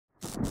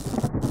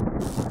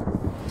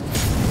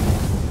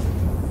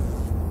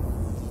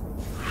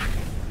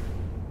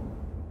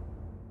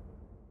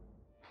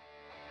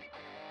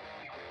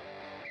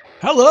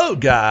Hello,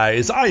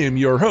 guys. I am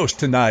your host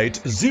tonight,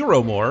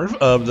 Zero Morph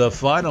of the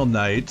Final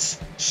Nights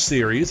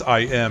series. I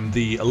am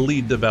the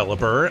lead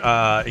developer,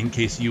 in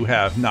case you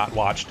have not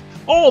watched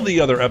all the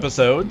other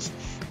episodes.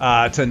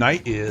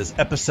 Tonight is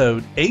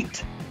episode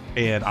 8,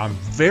 and I'm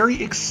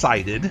very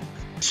excited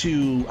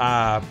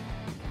to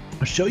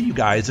show you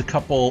guys a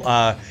couple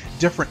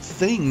different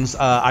things.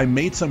 I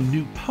made some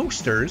new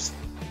posters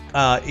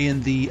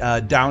in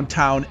the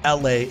downtown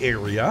LA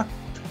area.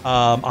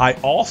 I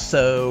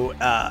also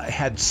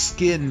had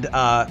skinned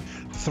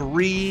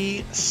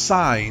 3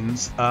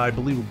 signs. I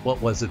believe,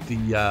 what was it?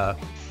 The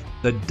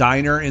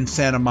diner in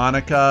Santa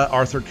Monica,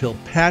 Arthur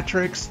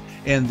Kilpatrick's,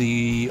 and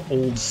the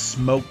old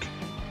smoke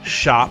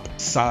shop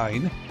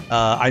sign.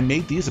 I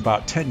made these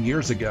about 10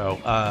 years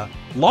ago,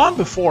 long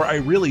before I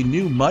really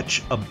knew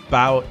much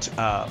about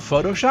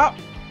Photoshop.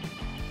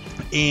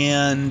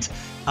 And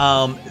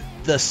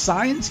the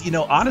signs,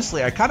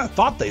 honestly, I kind of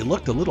thought they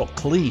looked a little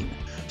clean.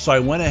 So I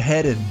went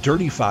ahead and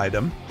dirtified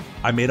them.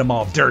 I made them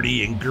all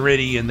dirty and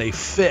gritty, and they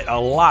fit a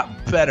lot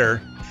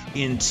better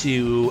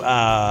into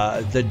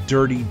the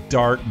dirty,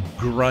 dark,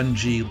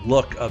 grungy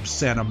look of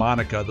Santa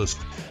Monica. Those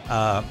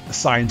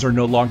signs are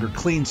no longer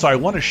clean, so I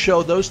want to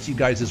show those to you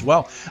guys as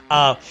well.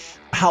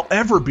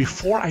 However,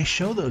 before I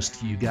show those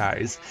to you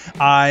guys,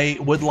 I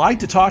would like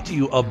to talk to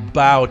you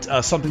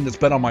about something that's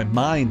been on my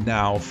mind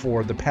now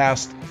for the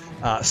past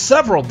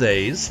several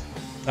days.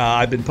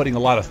 I've been putting a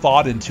lot of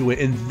thought into it,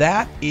 and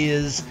that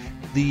is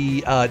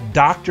the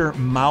Dr.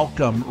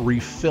 Malcolm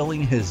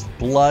refilling his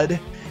blood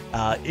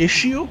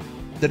issue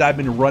that I've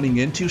been running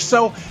into.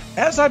 So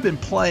as I've been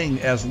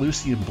playing as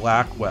Lucian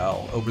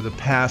Blackwell over the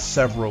past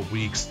several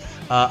weeks,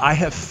 I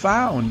have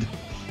found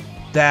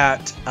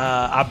that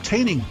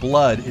obtaining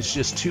blood is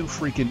just too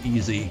freaking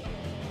easy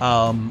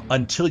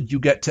until you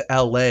get to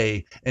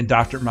LA and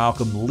Dr.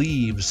 Malcolm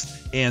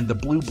leaves and the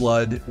blue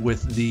blood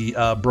with the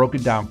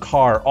broken down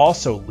car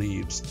also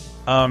leaves.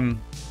 And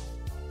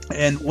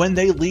when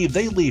they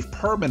leave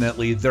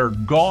permanently. They're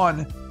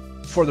gone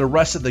for the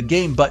rest of the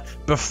game. But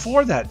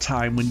before that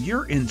time, when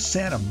you're in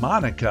Santa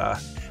Monica,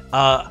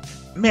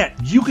 man,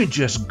 you can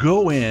just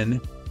go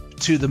in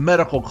to the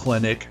medical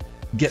clinic,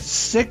 get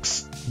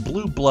 6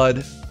 blue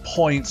blood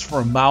points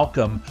from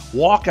Malcolm,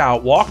 walk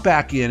out, walk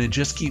back in, and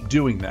just keep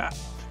doing that.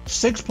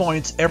 6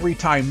 points every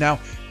time. Now,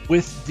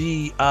 with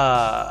the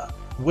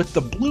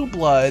blue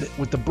blood,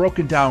 with the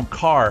broken down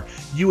car,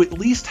 you at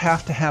least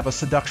have to have a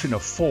seduction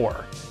of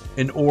 4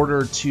 in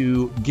order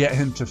to get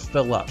him to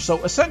fill up.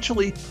 So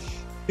essentially,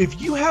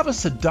 if you have a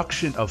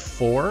seduction of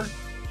 4,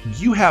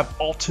 you have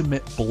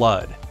ultimate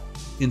blood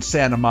in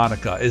Santa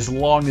Monica, as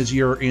long as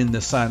you're in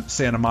the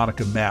Santa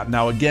Monica map.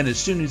 Now, again, as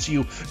soon as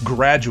you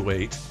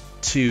graduate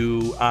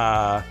to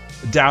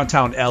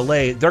downtown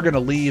LA, they're going to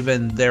leave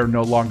and they're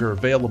no longer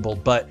available.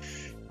 But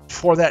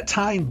for that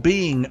time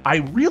being, I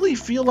really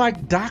feel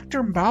like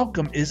Dr.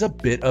 Malcolm is a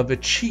bit of a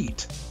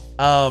cheat.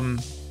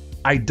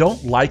 I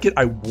don't like it.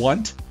 I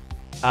want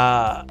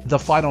the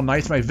Final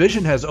Nights. My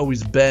vision has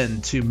always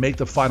been to make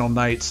the Final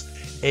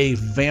Nights a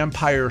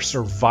vampire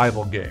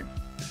survival game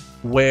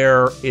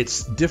where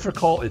it's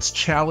difficult, it's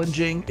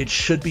challenging, it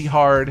should be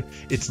hard.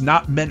 It's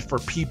not meant for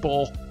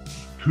people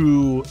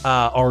who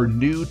are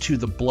new to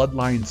the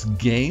Bloodlines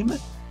game.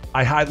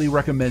 I highly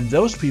recommend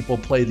those people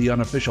play the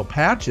unofficial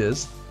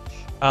patches,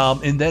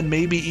 and then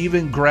maybe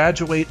even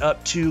graduate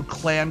up to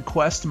Clan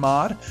Quest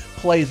mod,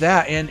 play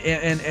that,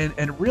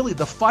 and really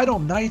the Final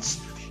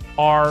Nights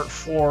are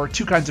for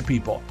 2 kinds of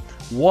people.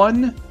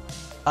 One,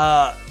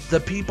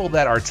 the people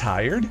that are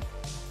tired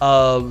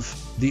of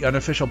the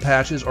unofficial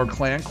patches or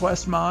Clan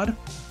Quest mod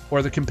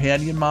or the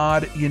companion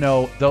mod,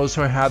 those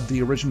who have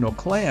the original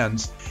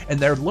clans, and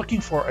they're looking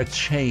for a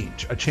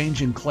change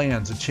in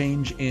clans, a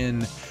change in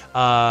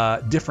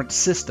different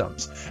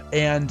systems.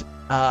 And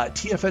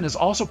TFN is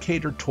also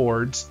catered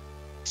towards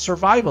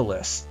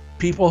survivalists,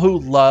 people who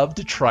love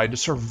to try to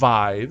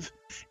survive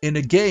in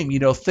a game.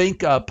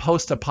 Think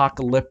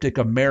post-apocalyptic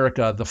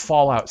America, the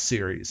Fallout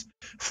series,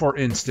 for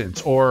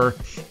instance, or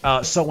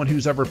someone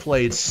who's ever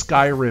played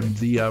Skyrim,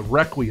 the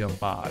Requiem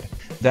mod.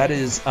 That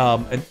is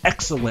an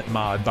excellent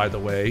mod, by the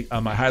way.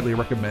 I highly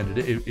recommend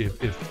it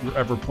if you're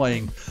ever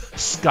playing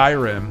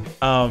Skyrim.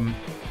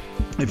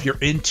 If you're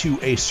into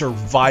a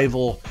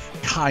survival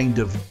kind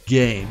of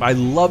game. I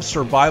love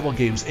survival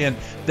games, and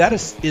that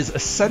is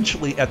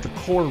essentially at the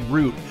core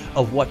root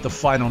of what the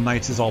Final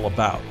Nights is all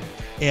about.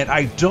 And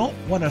I don't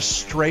want to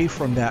stray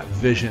from that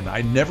vision.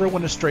 I never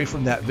want to stray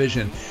from that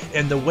vision.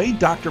 And the way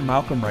Dr.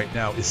 Malcolm right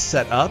now is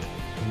set up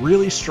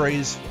really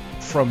strays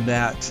from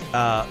that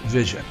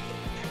vision.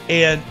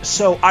 And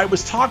so I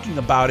was talking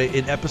about it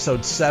in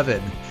episode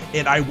 7,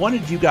 and I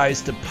wanted you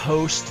guys to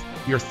post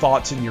your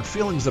thoughts and your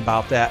feelings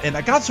about that. And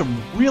I got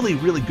some really,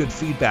 really good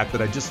feedback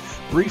that I just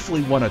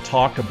briefly want to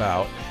talk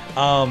about.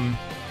 One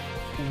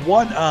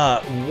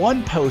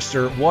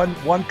poster, one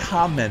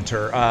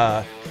commenter,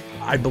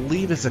 I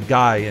believe is a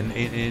guy, and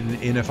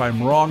if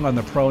I'm wrong on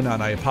the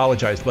pronoun, I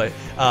apologize, but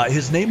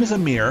his name is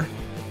Amir,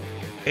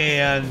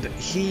 and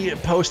he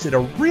posted a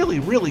really,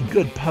 really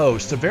good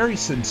post, a very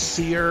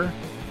sincere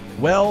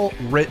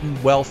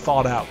well-written,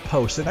 well-thought-out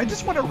post, and I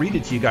just want to read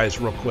it to you guys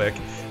real quick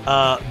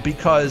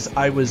because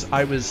I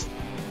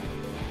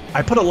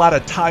put a lot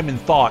of time and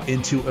thought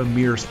into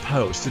Amir's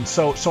post, and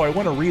so I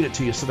want to read it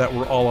to you so that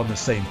we're all on the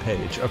same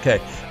page.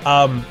 Okay,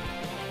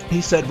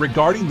 he said,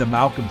 regarding the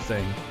Malcolm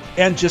thing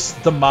and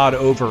just the mod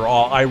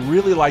overall, I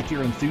really like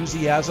your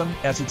enthusiasm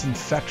as it's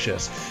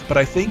infectious, but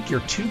I think you're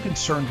too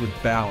concerned with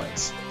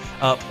balance.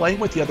 Playing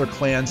with the other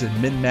clans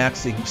and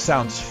min-maxing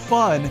sounds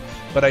fun,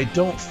 but I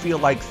don't feel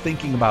like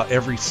thinking about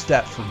every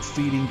step from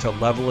feeding to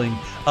leveling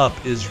up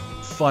is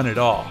fun at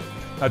all.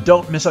 Now,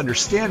 don't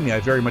misunderstand me.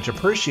 I very much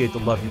appreciate the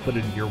love you put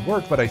into your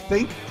work, but I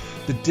think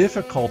the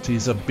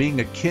difficulties of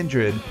being a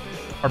kindred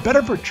are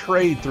better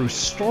portrayed through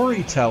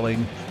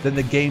storytelling than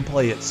the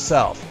gameplay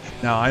itself.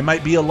 Now, I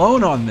might be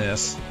alone on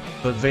this,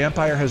 but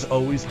Vampire has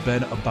always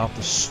been about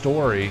the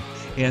story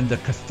and the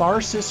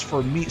catharsis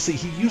for me. See,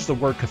 he used the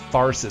word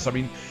catharsis. I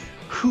mean,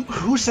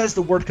 who says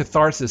the word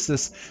catharsis?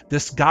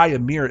 This guy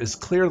Amir is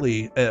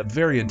clearly a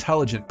very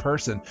intelligent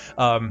person.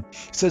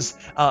 Says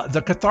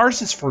the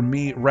catharsis for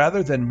me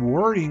rather than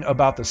worrying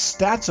about the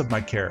stats of my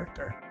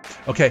character.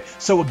 Okay,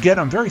 so again,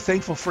 I'm very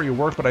thankful for your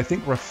work, but I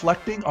think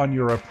reflecting on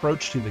your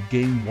approach to the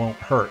game won't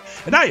hurt.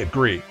 And I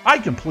agree. I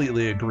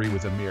completely agree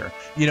with Amir.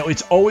 You know,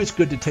 it's always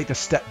good to take a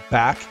step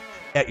back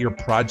at your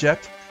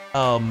project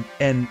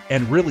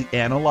and really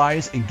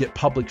analyze and get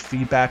public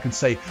feedback and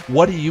say,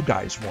 what do you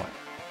guys want?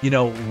 You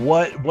know,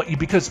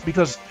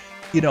 because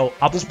you know,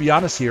 I'll just be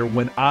honest here,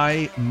 when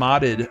I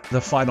modded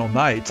the Final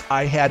Nights,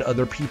 I had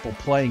other people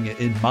playing it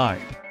in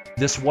mind.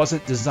 This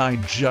wasn't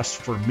designed just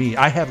for me.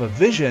 I have a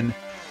vision,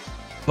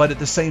 but at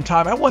the same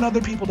time, I want other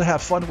people to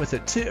have fun with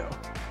it too.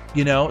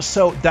 You know,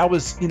 so that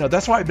was, you know,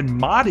 that's why I've been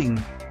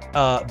modding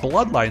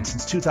Bloodlines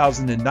since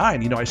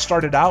 2009. You know, I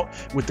started out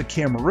with the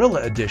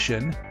Camarilla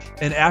edition,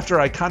 and after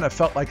I kind of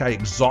felt like I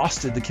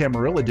exhausted the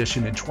Camarilla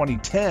edition in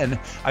 2010,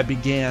 I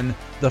began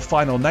the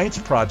Final Nights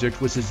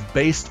project, which is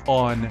based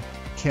on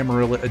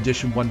Camarilla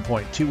edition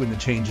 1.2 and the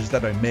changes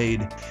that I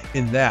made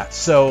in that.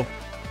 So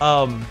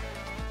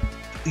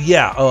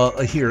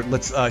yeah, here,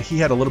 let's, he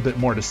had a little bit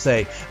more to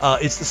say.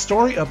 It's the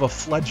story of a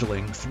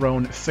fledgling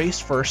thrown face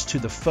first to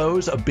the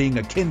foes of being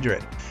a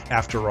kindred,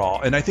 after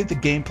all. And I think the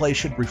gameplay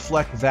should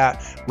reflect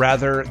that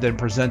rather than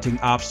presenting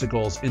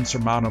obstacles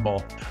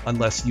insurmountable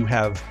unless you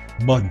have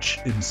munch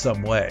in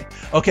some way.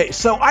 Okay,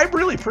 so I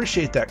really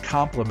appreciate that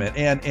compliment.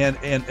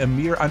 And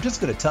Amir, I'm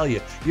just going to tell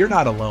you, you're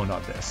not alone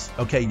on this.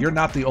 Okay, you're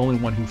not the only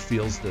one who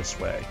feels this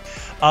way.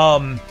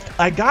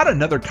 I got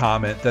another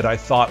comment that I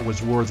thought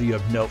was worthy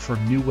of note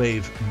from New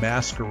Wave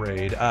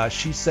Masquerade.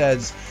 She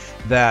says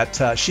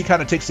that she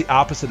kind of takes the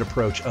opposite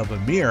approach of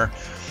Amir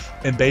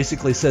and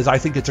basically says, I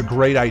think it's a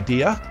great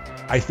idea.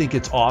 I think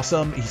it's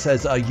awesome. He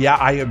says, yeah,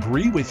 I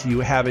agree with you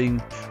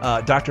having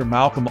Dr.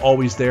 Malcolm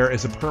always there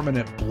as a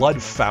permanent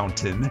blood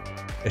fountain,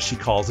 as she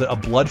calls it, a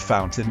blood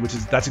fountain,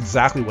 that's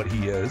exactly what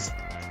he is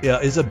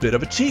a bit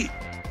of a cheat.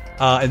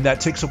 And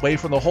that takes away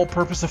from the whole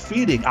purpose of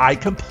feeding. I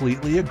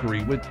completely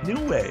agree with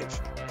New Wave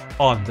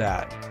on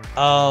that.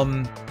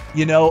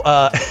 You know,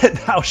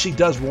 now she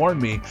does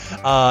warn me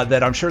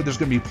that I'm sure there's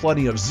going to be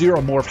plenty of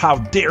Zero Morph. How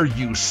dare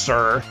you,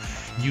 sir?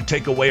 You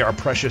take away our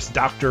precious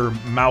Dr.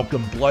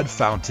 Malcolm blood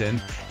fountain,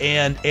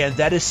 and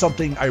that is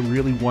something I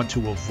really want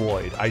to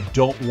avoid. I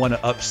don't want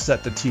to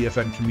upset the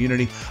TFN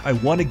community. I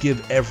want to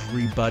give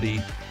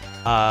everybody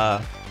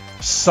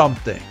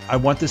something. I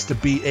want this to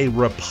be a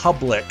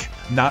republic,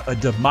 not a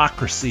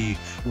democracy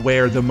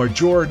where the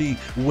majority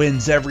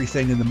wins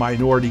everything and the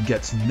minority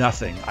gets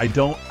nothing. I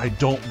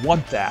don't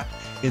want that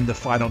in the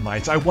Final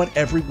Nights. I want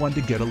everyone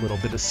to get a little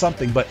bit of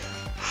something, but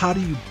how do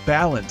you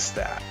balance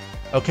that?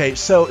 Okay,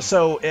 so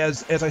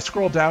as I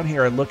scroll down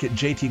here and look at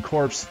JT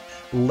Corpse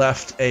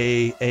left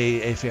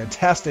a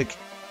fantastic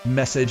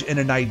message and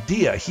an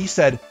idea. He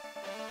said,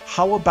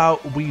 how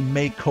about we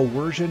make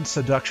coercion,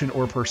 seduction,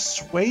 or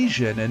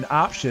persuasion an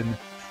option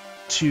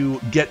to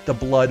get the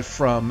blood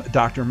from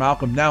Dr.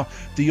 Malcolm? Now,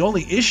 the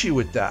only issue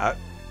with that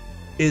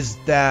is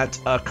that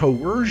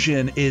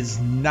coercion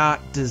is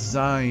not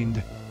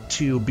designed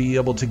to be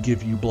able to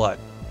give you blood.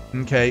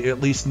 Okay, at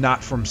least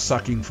not from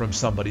sucking from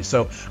somebody.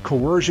 So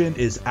coercion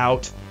is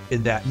out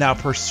in that. Now,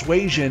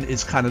 persuasion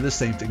is kind of the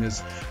same thing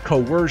as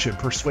coercion.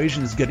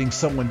 Persuasion is getting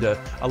someone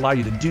to allow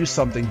you to do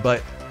something,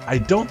 but I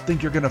don't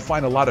think you're going to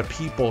find a lot of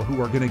people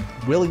who are going to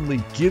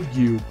willingly give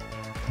you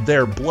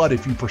their blood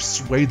if you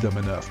persuade them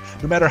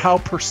enough, no matter how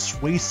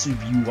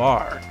persuasive you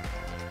are.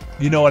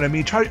 You know what I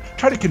mean? Try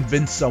to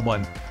convince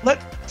someone.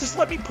 Just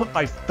let me put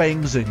my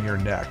fangs in your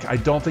neck. I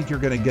don't think you're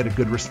going to get a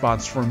good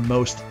response from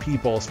most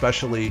people,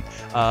 especially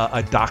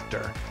a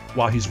doctor,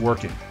 while he's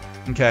working.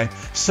 Okay,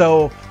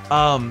 so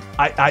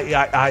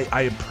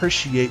I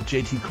appreciate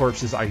JT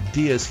Corpse's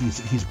ideas.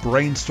 He's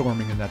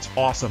brainstorming, and that's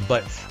awesome.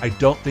 But I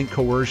don't think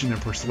coercion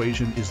and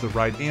persuasion is the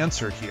right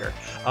answer here.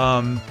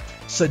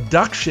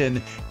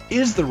 Seduction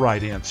is the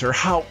right answer.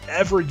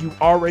 However, you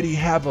already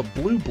have a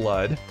blue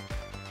blood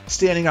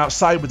standing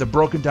outside with a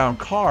broken down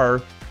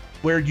car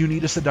where you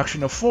need a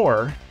seduction of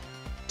 4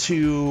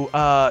 to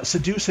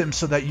seduce him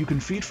so that you can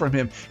feed from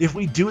him. If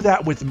we do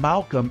that with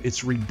Malcolm,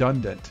 it's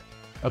redundant.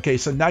 Okay,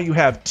 so now you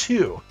have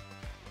two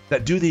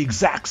that do the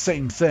exact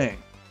same thing.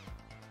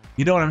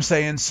 You know what I'm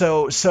saying?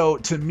 So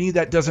to me,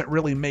 that doesn't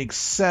really make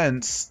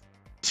sense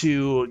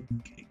to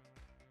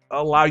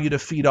allow you to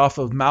feed off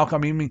of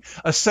Malcolm. I mean,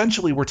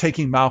 essentially, we're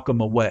taking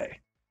Malcolm away.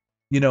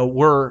 You know,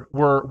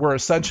 we're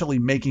essentially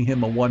making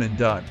him a one and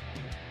done.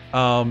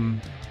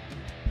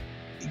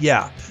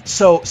 Yeah,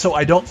 so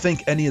I don't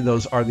think any of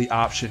those are the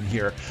option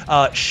here.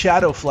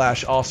 Shadow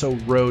Flash also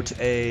wrote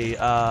a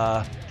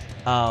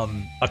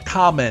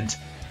comment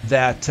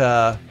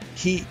that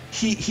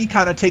he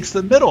kind of takes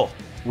the middle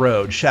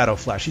road. Shadow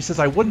Flash, he says,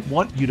 I wouldn't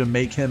want you to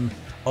make him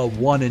a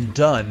one and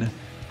done.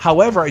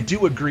 However, I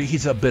do agree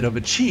he's a bit of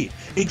a cheat.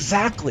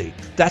 Exactly,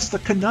 that's the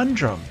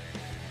conundrum.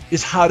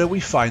 Is how do we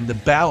find the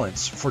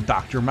balance for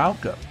Dr.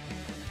 Malcolm?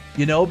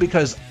 You know,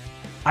 because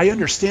I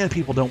understand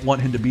people don't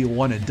want him to be a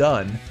one and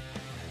done,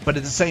 but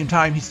at the same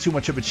time, he's too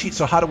much of a cheat.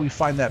 So how do we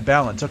find that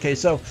balance? Okay,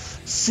 so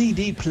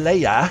CD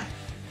Playa,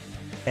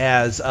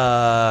 as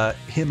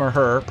him or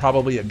her,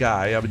 probably a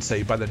guy, I would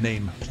say by the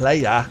name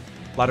Playa.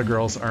 A lot of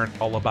girls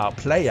aren't all about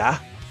Playa,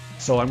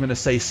 so I'm going to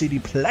say CD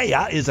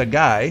Playa is a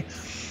guy.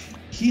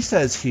 He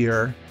says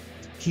here,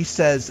 he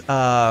says,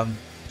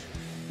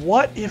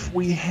 what if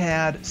we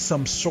had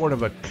some sort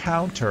of a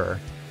counter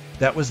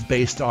that was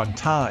based on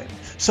time?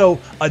 So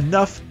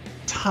enough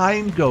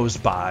time goes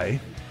by,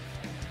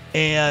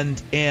 and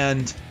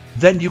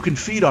then you can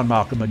feed on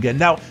Malcolm again.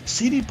 Now,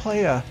 CD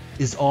Playa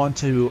is on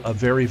to a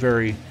very,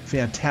 very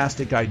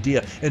fantastic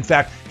idea. In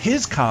fact,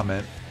 his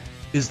comment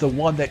is the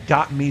one that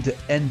got me to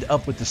end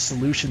up with the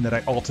solution that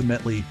I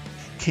ultimately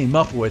came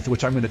up with,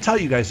 which I'm going to tell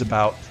you guys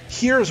about.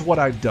 Here's what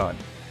I've done,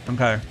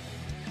 okay?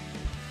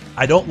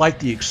 I don't like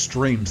the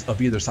extremes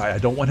of either side. I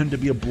don't want him to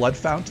be a blood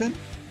fountain,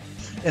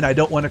 and I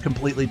don't want to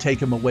completely take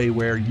him away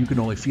where you can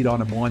only feed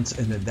on him once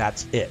and then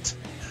that's it.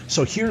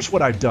 So here's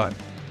what I've done.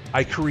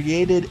 I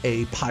created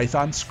a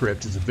Python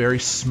script. It's a very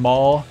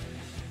small,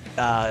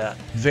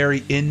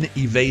 very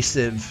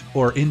invasive.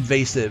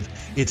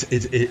 It's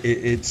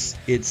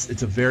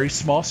a very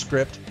small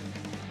script,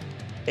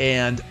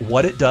 and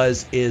what it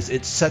does is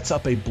it sets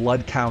up a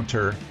blood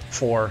counter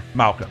for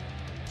Malcolm.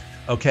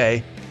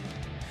 Okay.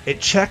 It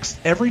checks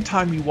every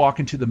time you walk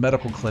into the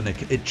medical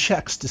clinic, it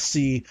checks to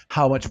see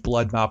how much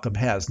blood Malcolm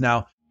has.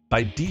 Now,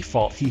 by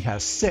default, he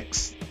has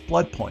 6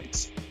 blood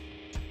points.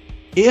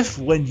 If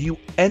when you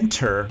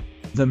enter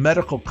the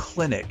medical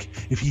clinic,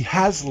 if he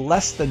has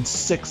less than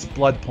 6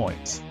 blood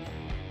points,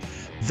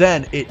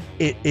 then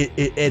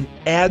it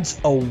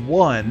adds a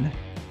 1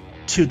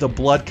 to the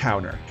blood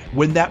counter.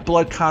 When that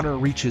blood counter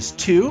reaches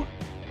 2,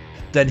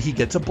 then he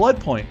gets a blood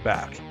point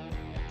back.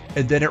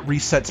 And then it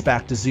resets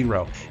back to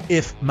 0.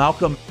 If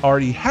Malcolm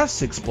already has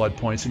 6 blood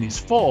points and he's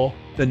full,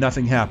 then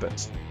nothing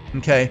happens.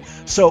 Okay,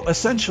 so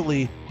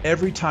essentially,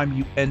 every time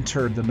you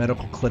enter the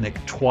medical clinic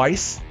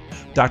twice,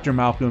 Dr.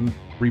 Malcolm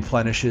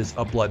replenishes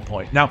a blood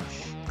point. Now,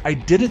 I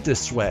did it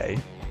this way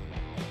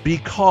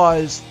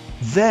because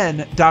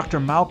then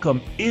Dr.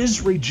 Malcolm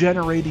is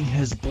regenerating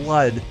his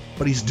blood,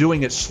 but he's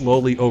doing it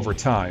slowly over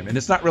time. And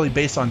it's not really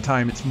based on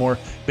time, it's more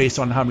based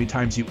on how many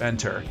times you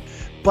enter.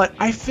 But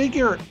I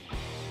figure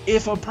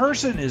if a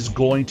person is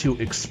going to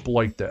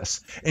exploit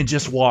this and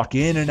just walk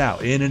in and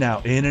out, in and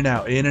out, in and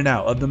out, in and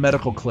out of the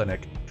medical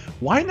clinic,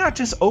 why not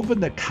just open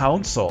the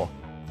console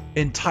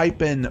and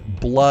type in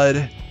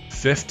blood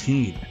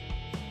 15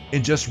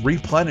 and just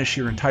replenish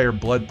your entire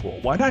blood pool?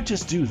 Why not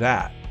just do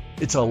that?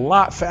 It's a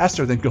lot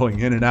faster than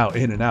going in and out,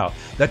 in and out.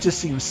 That just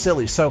seems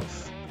silly. So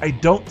I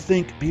don't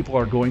think people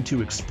are going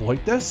to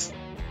exploit this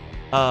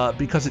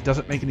because it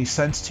doesn't make any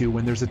sense to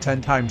when there's a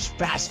 10 times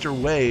faster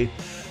way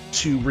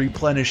to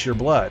replenish your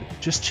blood.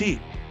 Just cheat.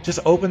 Just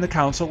open the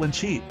console and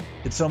cheat.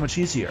 It's so much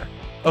easier.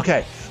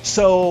 Okay,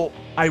 so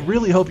I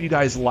really hope you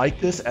guys like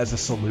this as a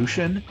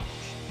solution.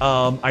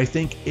 I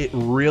think it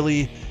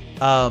really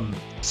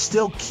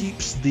still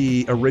keeps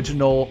the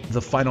original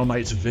The Final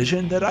Night's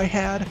vision that I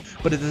had,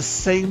 but at the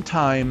same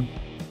time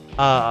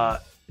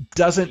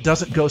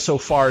doesn't go so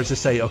far as to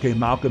say, okay,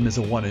 Malcolm is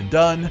a one and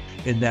done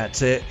and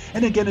that's it.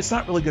 And again, it's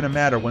not really going to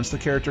matter. Once the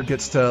character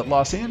gets to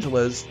Los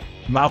Angeles,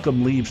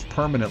 Malcolm leaves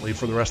permanently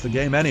for the rest of the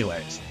game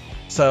anyways.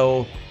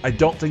 So I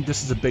don't think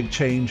this is a big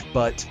change,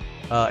 but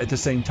at the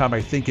same time,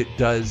 I think it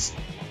does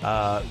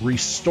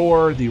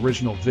restore the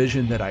original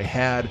vision that I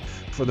had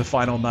for the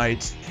Final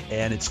Nights,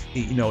 and it's,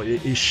 you know,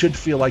 it should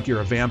feel like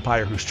you're a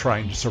vampire who's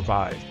trying to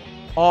survive.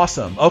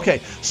 Awesome.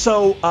 Okay,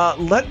 so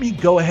let me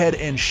go ahead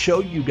and show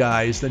you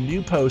guys the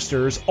new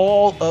posters.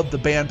 All of the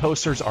band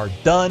posters are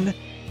done.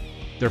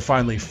 They're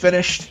finally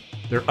finished.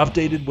 They're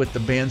updated with the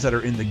bands that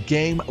are in the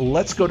game.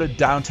 Let's go to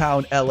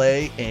downtown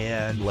LA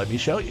and let me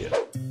show you.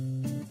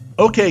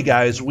 Okay,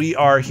 guys, we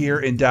are here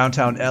in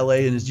downtown LA,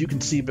 and as you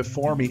can see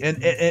before me,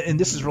 and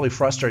this is really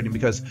frustrating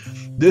because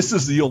this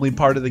is the only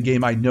part of the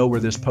game I know where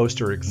this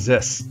poster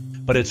exists,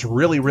 but it's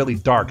really, really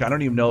dark. I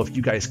don't even know if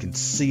you guys can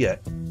see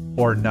it.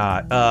 or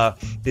not.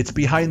 It's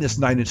behind this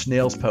 9 Inch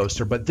Nails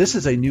poster, but this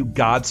is a new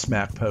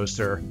Godsmack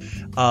poster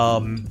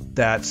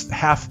that's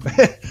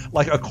half,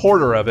 like a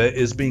quarter of it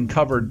is being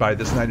covered by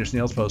this 9 Inch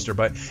Nails poster,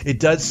 but it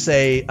does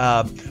say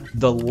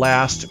the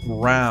last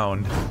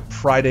round,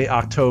 Friday,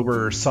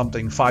 October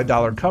something,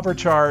 $5 cover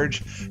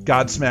charge.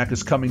 Godsmack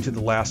is coming to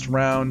the last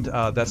round.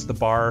 That's the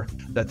bar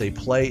that they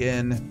play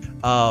in.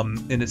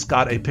 And it's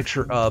got a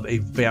picture of a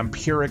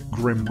vampiric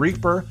Grim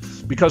Reaper,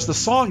 because the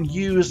song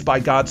used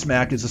by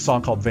Godsmack is a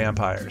song called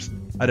Vampires.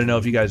 I don't know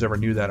if you guys ever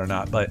knew that or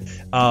not, but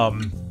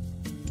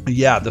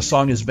yeah, the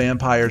song is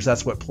Vampires.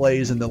 That's what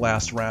plays in the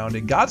last round,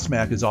 and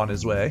Godsmack is on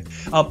his way.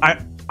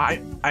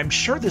 I'm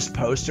sure this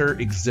poster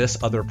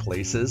exists other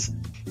places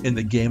in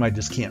the game. I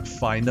just can't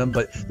find them,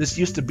 but this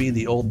used to be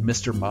the old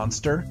Mr.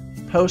 Monster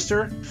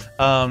poster.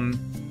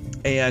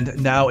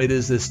 And now it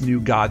is this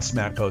new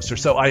Godsmack poster.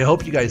 So I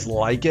hope you guys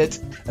like it.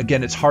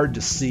 Again, it's hard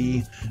to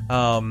see.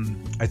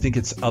 I think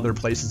it's other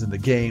places in the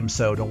game,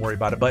 so don't worry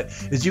about it. But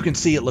as you can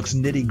see, it looks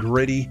nitty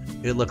gritty.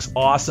 It looks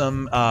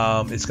awesome.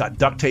 It's got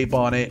duct tape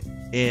on it,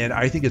 and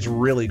I think it's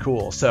really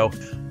cool. So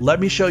let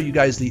me show you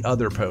guys the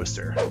other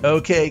poster.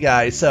 Okay,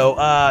 guys,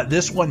 so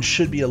this one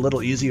should be a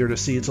little easier to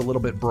see. It's a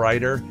little bit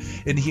brighter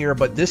in here,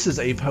 but this is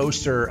a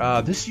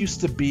poster. This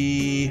used to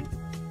be...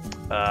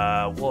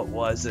 what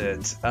was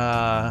it?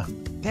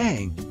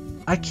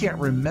 Dang, I can't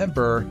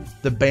remember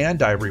the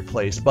band I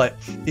replaced, but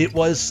it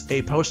was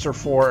a poster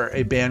for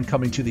a band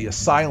coming to the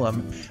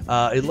asylum.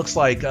 It looks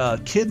like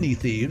Kidney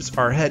Thieves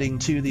are heading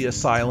to the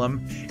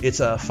asylum. It's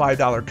a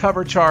 $5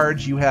 cover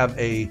charge. You have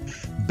a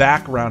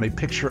background, a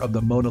picture of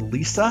the Mona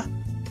Lisa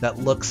that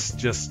looks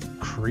just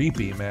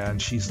creepy, man.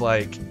 She's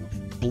like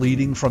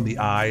bleeding from the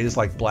eyes,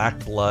 like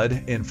black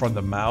blood, and from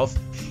the mouth.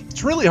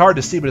 It's really hard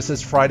to see, but it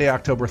says Friday,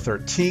 October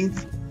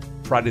 13th.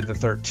 Friday the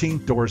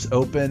 13th, doors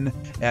open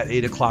at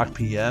 8:00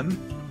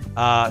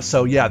 p.m.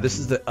 So yeah, this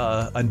is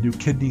a new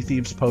Kidney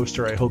Thieves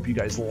poster. I hope you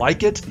guys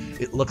like it.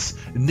 It looks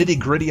nitty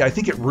gritty. I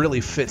think it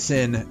really fits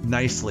in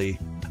nicely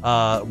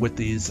with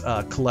these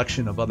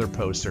collection of other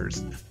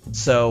posters.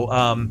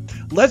 So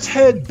let's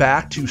head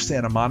back to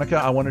Santa Monica.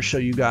 I want to show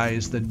you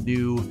guys the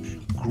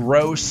new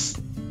gross,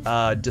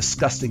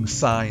 disgusting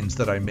signs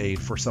that I made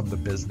for some of the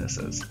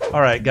businesses. All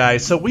right,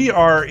 guys, so we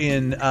are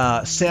in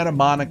Santa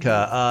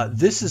Monica.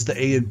 This is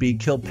the A and B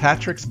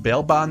Kilpatrick's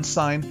bail bond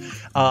sign.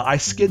 I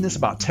skinned this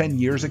about 10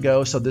 years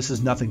ago, so this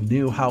is nothing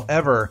new.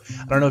 However,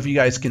 I don't know if you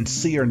guys can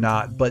see or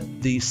not, but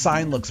the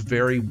sign looks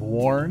very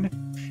worn.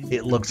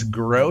 It looks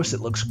gross,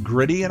 it looks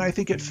gritty, and I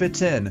think it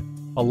fits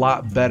in a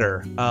lot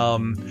better.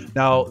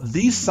 Now,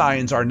 these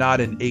signs are not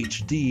in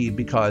HD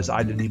because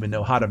I didn't even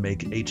know how to make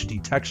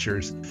HD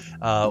textures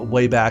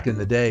way back in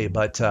the day,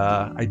 but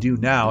I do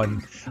now,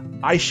 and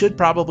I should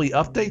probably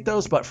update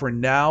those, but for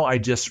now, I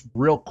just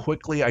real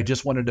quickly, I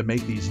just wanted to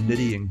make these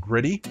nitty and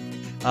gritty.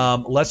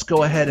 Let's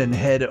go ahead and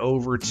head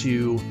over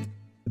to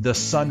the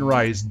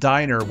Sunrise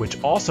Diner,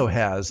 which also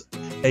has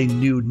a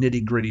new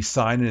nitty gritty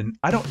sign, and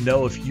I don't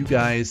know if you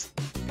guys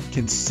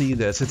can see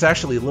this. It's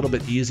actually a little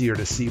bit easier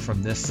to see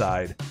from this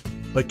side,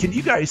 but can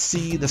you guys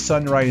see the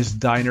Sunrise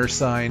Diner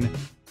sign,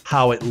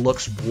 how it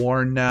looks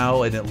worn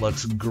now, and it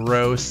looks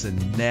gross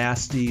and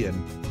nasty,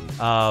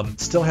 and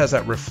still has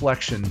that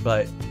reflection,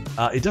 but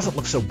it doesn't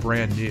look so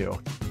brand new.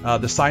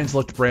 The signs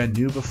looked brand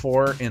new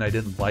before, and I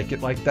didn't like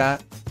it like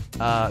that,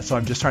 so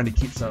I'm just trying to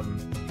keep some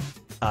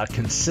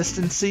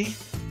consistency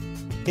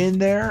in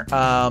there.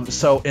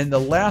 So in the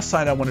last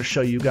sign I want to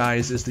show you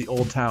guys is the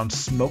Old Town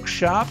Smoke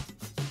Shop.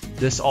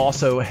 This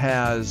also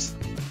has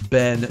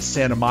been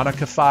Santa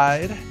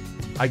Monica-fied,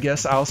 I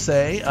guess I'll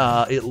say.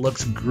 It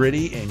looks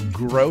gritty and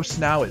gross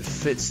now. It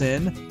fits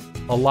in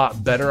a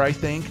lot better, I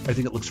think. I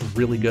think it looks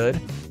really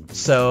good.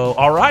 So,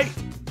 all right.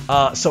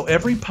 So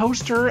every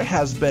poster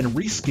has been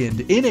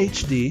reskinned in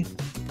HD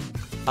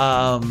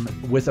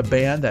with a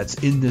band that's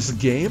in this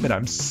game, and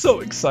I'm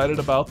so excited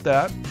about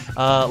that.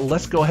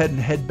 Let's go ahead and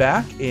head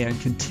back and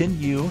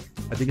continue.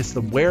 I think it's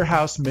the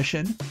warehouse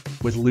mission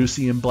with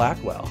Lucian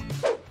Blackwell.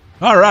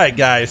 All right,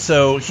 guys,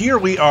 so here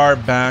we are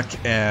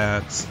back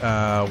at,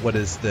 what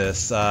is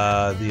this,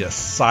 the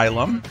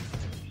Asylum,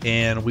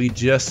 and we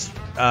just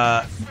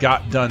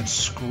got done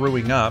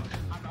screwing up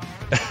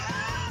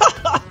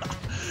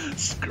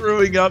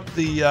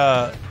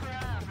the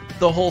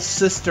whole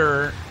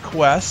sister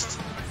quest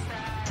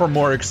for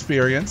more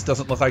experience.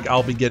 Doesn't look like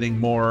I'll be getting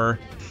more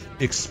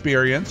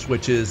experience,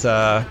 which is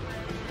a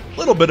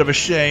little bit of a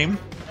shame.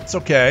 It's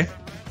okay,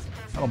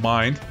 I don't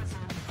mind.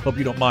 Hope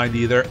you don't mind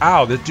either.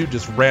 Ow, this dude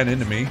just ran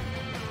into me.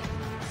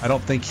 I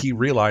don't think he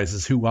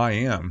realizes who I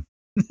am.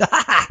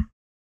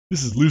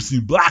 This is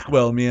Lucian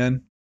Blackwell,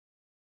 man.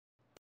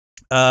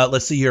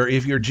 Let's see here.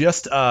 If you're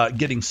just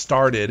getting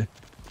started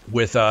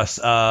with us,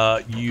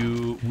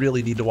 you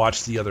really need to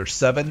watch the other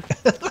 7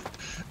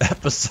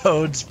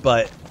 episodes.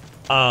 But,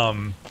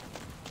 wow,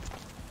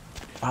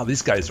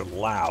 these guys are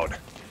loud.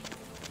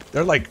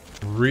 They're like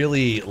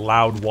really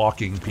loud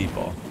walking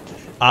people.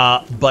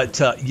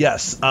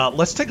 Yes,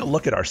 let's take a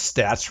look at our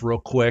stats real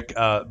quick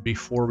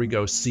before we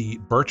go see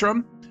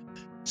Bertram.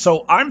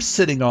 So I'm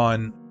sitting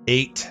on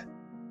 8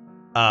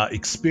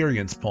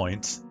 experience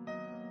points.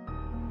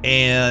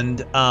 And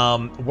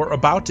we're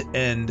about to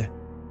end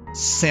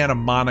Santa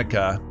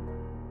Monica,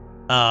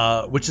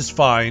 which is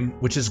fine,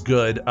 which is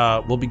good.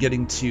 We'll be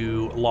getting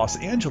to Los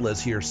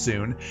Angeles here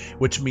soon,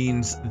 which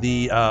means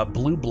the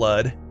Blue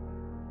Blood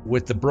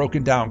with the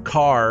broken down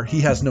car.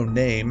 He has no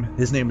name.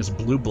 His name is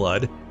Blue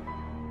Blood.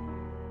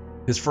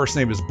 His first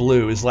name is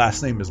Blue. His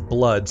last name is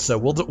Blood. So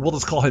we'll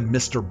just call him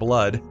Mr.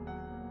 Blood.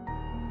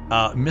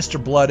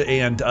 Mr. Blood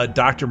and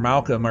Dr.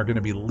 Malcolm are going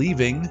to be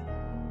leaving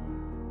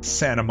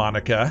Santa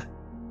Monica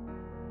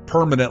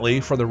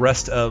permanently for the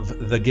rest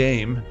of the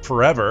game,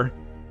 forever.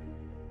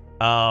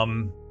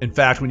 In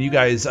fact, when you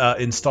guys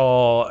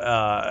install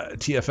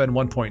TFN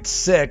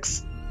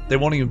 1.6, they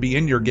won't even be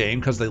in your game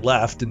because they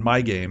left in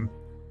my game.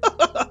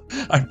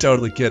 I'm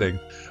totally kidding,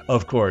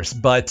 of course.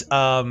 But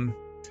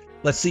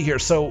let's see here.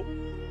 So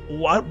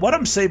what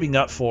I'm saving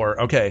up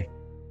for, okay,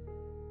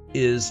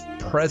 is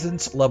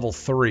Presence level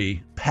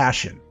 3,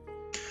 Passion.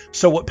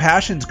 So what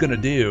Passion's going to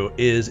do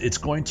is it's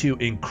going to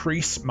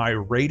increase my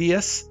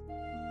radius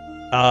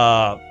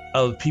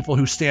of people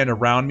who stand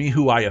around me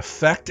who I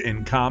affect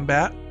in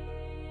combat,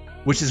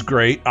 which is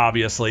great,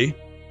 obviously.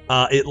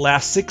 It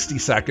lasts 60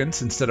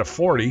 seconds instead of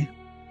 40,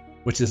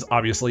 which is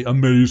obviously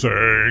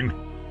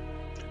amazing.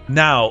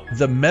 Now,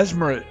 the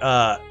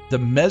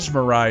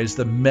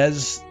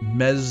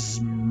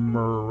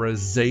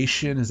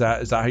mesmerization, is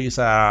that how you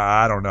say it?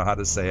 I don't know how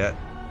to say it.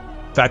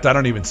 In fact, I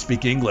don't even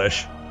speak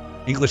English.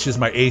 English is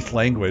my 8th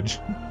language.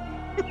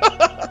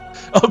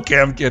 Okay,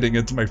 I'm kidding.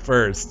 It's my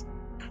 1st.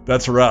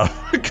 That's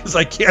rough, because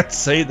I can't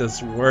say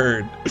this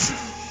word.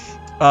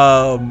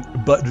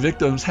 But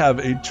victims have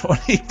a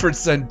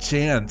 20%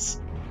 chance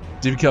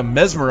to become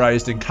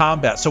mesmerized in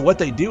combat. So what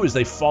they do is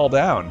they fall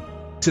down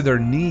to their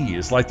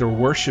knees like they're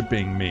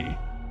worshiping me,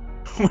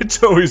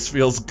 which always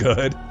feels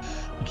good.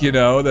 You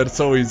know, that's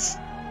always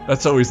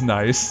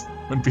nice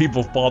when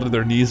people fall to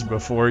their knees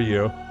before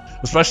you,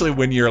 especially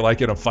when you're like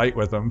in a fight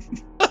with them.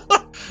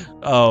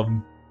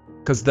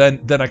 Because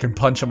then I can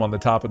punch them on the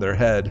top of their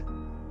head.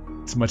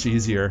 It's much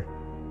easier.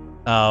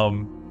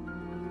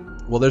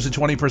 Well, there's a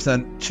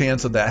 20%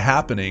 chance of that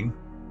happening,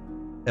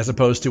 as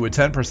opposed to a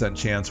 10%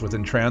 chance with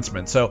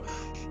entrancement. So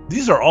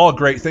these are all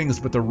great things,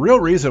 but the real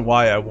reason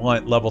why I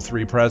want level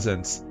 3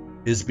 presence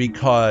is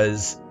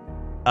because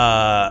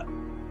at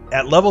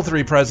level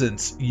 3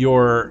 presence,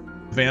 your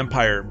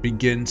vampire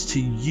begins to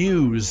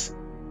use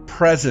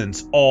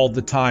presence all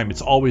the time.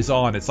 It's always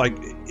on. It's like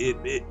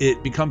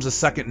it becomes a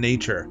second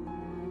nature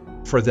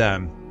for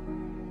them,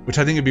 which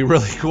I think would be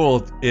really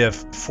cool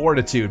if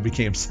fortitude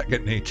became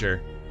second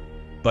nature.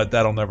 But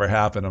that'll never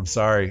happen, I'm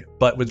sorry.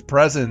 But with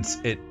presence,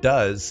 it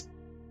does.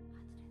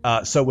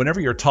 So whenever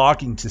you're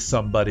talking to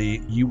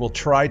somebody, you will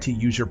try to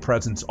use your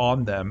presence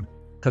on them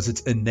because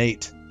it's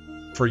innate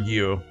for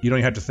you. You don't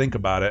even have to think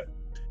about it.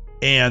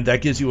 And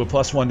that gives you a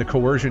 +1 to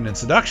coercion and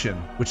seduction,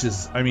 which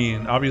is, I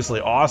mean, obviously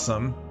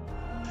awesome.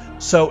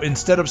 So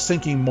instead of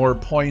sinking more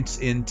points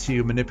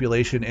into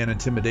manipulation and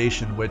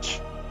intimidation, which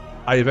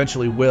I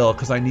eventually will,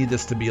 because I need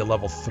this to be a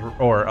level 3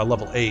 or a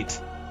level 8.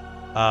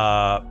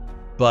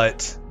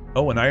 But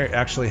oh, and I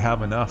actually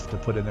have enough to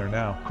put in there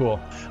now. Cool.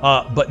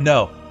 But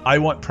no, I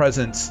want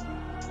presence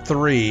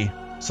 3,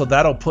 so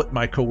that'll put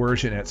my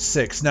coercion at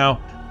 6.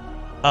 Now,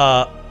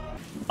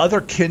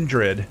 other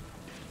kindred,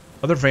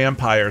 other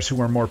vampires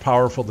who are more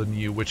powerful than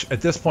you, which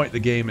at this point in the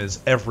game is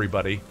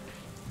everybody.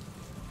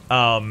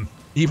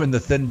 Even the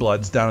Thin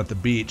Bloods down at the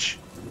beach.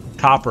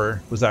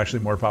 Copper was actually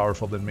more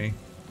powerful than me.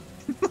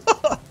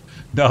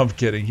 No, I'm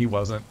kidding. He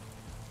wasn't.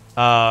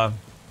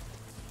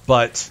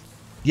 But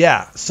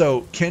yeah,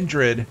 so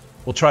kindred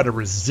will try to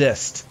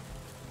resist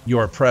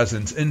your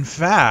presence. In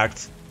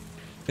fact,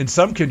 in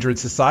some kindred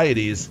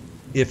societies,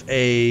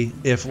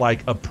 if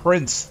like a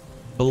prince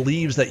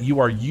believes that you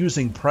are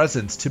using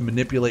presence to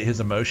manipulate his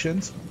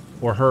emotions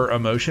or her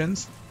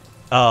emotions,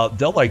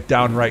 they'll like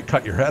downright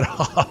cut your head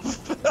off.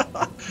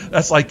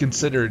 That's like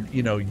considered,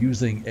 you know,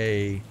 using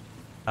a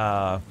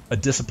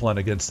discipline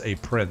against a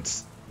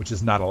prince, which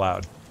is not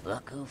allowed.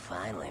 Look who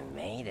finally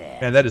made it.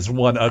 And that is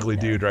one ugly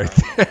dude right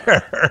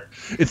there.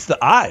 It's the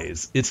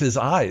eyes. It's his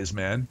eyes,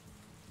 man.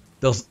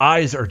 Those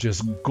eyes are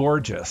just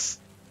gorgeous.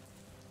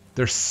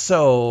 They're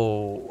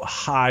so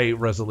high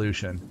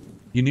resolution.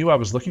 You knew I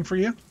was looking for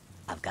you?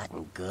 I've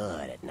gotten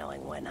good at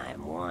knowing when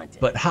I'm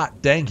wanted. But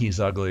hot dang, he's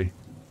ugly.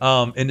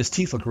 And his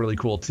teeth look really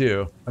cool,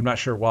 too. I'm not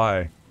sure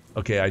why.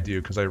 Okay, I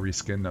do, because I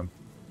reskinned them.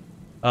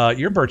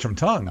 You're Bertram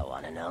Tongue. The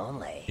one and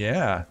only.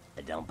 Yeah.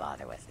 But don't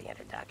bother with the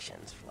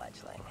introductions,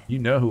 fledgling. You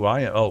know who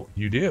I am. Oh,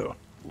 you do?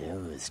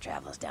 News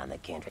travels down the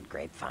kindred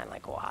grapevine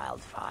like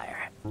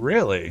wildfire.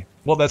 Really?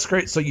 Well, that's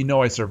great. So you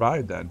know I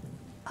survived then.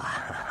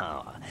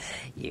 Oh,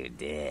 you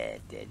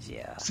did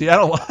you? See, I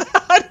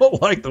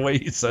don't like the way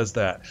he says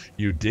that.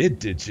 You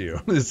did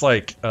you? It's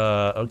like,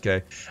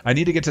 okay. I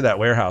need to get to that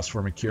warehouse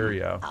for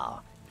Mercurio.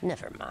 Oh,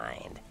 never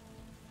mind.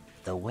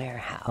 The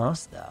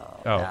warehouse, though.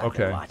 Oh, I've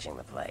okay. been watching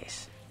the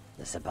place.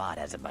 The Sabbat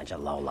has a bunch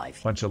of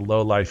lowlife. Bunch of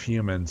low-life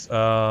humans.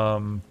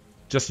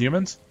 Just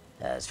humans?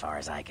 As far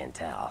as I can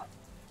tell.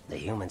 The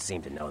humans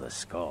seem to know the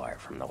score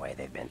from the way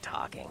they've been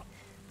talking.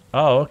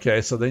 Oh,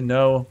 okay. So they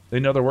know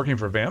they're working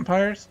for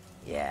vampires?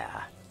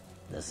 Yeah.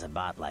 The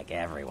Sabbat like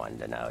everyone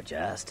to know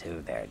just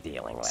who they're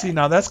dealing with. See,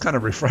 now that's kind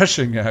of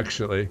refreshing,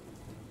 actually.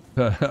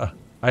 I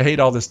hate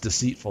all this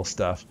deceitful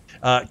stuff.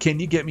 Can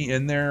you get me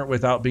in there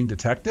without being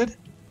detected?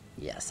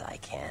 Yes, I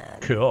can.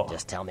 Cool.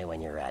 Just tell me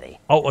when you're ready.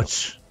 Oh,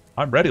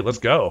 I'm ready. Let's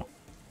go.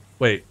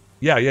 Wait.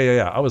 Yeah.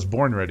 I was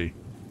born ready.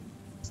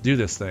 Let's do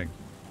this thing.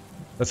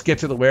 Let's get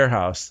to the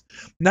warehouse.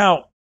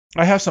 Now,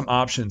 I have some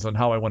options on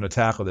how I want to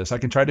tackle this. I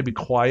can try to be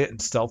quiet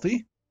and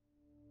stealthy,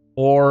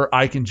 or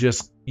I can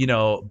just,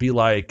 be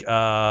like,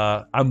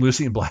 I'm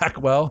Lucian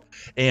Blackwell,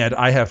 and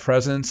I have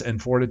presence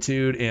and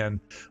fortitude and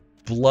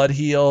blood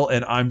heal,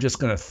 and I'm just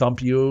going to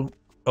thump you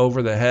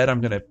over the head.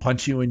 I'm going to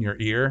punch you in your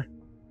ear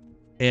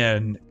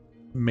and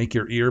make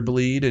your ear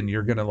bleed, and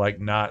you're going to, like,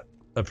 not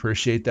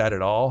appreciate that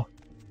at all.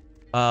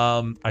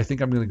 I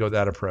think I'm going to go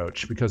that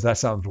approach, because that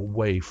sounds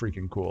way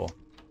freaking cool.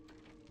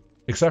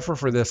 Except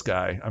for this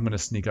guy. I'm going to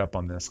sneak up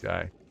on this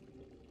guy.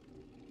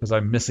 Because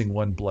I'm missing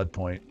one blood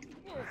point.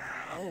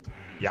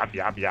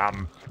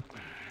 Yum.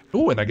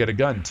 Ooh, and I get a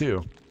gun,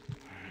 too.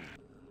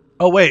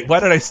 Oh, wait.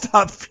 Why did I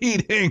stop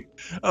feeding?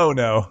 Oh,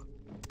 no.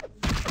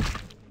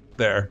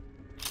 There.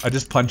 I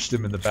just punched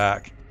him in the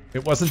back.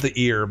 It wasn't the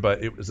ear,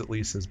 but it was at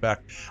least his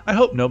back. I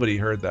hope nobody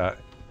heard that.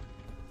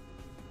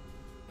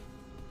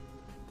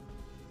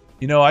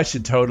 I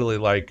should totally,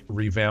 like,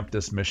 revamp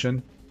this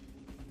mission.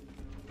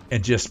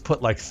 And just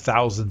put like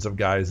thousands of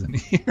guys in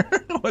here.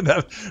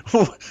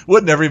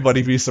 Wouldn't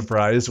everybody be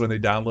surprised when they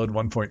download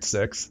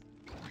 1.6?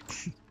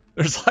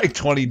 There's like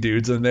 20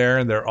 dudes in there,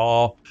 and they're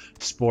all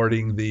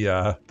sporting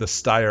the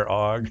Steyr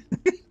AUG.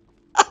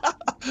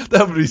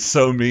 That would be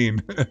so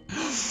mean.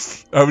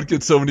 I would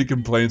get so many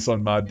complaints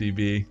on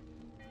ModDB.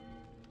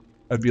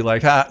 I'd be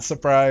like, ha,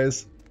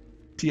 surprise.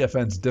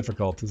 TFN's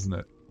difficult, isn't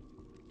it?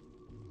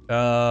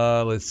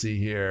 Let's see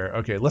here.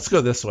 Okay, let's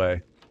go this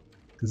way.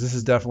 Because this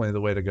is definitely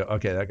the way to go.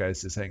 Okay, that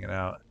guy's just hanging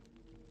out.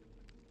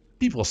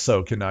 People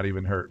so cannot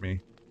even hurt me.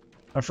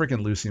 I'm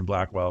freaking Lucian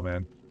Blackwell,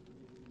 man.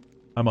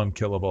 I'm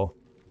unkillable.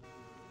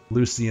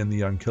 Lucian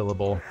the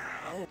unkillable.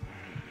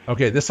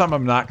 Okay, this time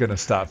I'm not going to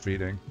stop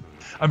feeding.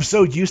 I'm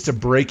so used to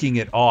breaking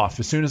it off.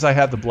 As soon as I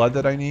have the blood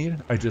that I need,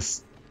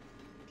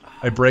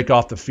 I break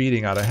off the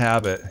feeding out of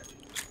habit.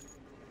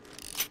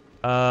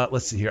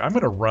 Let's see here. I'm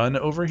going to run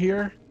over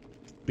here.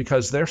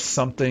 Because there's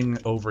something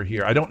over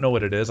here. I don't know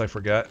what it is. I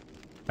forget.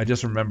 I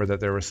just remember that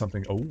there was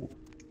something. Oh.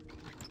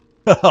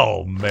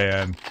 Oh,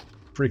 man.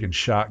 Freaking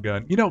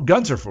shotgun.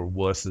 Guns are for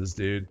wusses,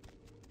 dude.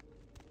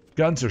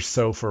 Guns are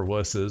so for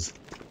wusses.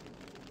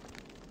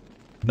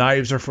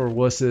 Knives are for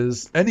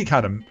wusses. Any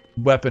kind of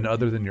weapon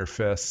other than your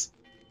fists.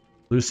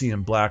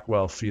 Lucian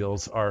Blackwell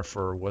feels are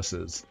for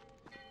wusses.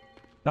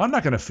 Now, I'm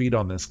not going to feed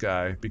on this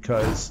guy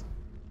because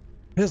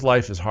his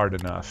life is hard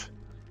enough.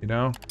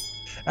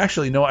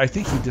 Actually, no, I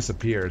think he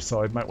disappears,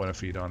 so I might want to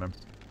feed on him.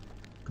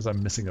 Because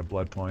I'm missing a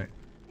blood point.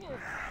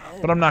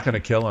 But I'm not going to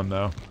kill him,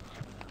 though.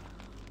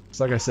 It's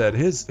like I said,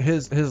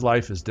 his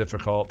life is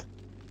difficult.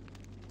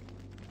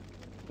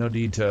 No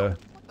need to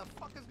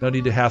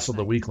hassle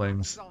the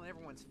weaklings.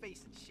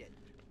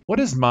 What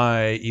is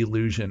my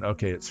illusion?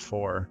 Okay, it's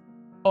 4.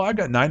 Oh, I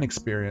got 9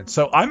 experience.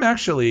 So I'm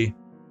actually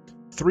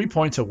 3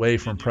 points away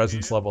from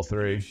presence level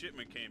 3.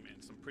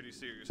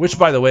 Which,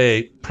 by the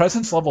way,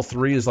 presence level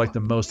 3 is like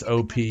the most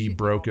OP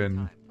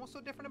broken. What's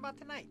so different about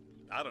tonight?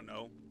 I don't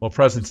know. Well,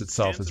 presence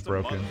itself is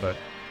broken, but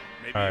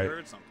all right,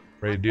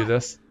 ready to do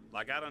this?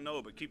 Like, I don't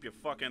know, but keep your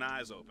fucking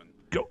eyes open.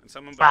 Go.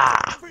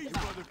 Ah!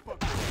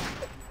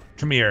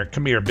 Come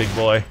here, big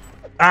boy.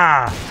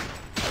 Ah!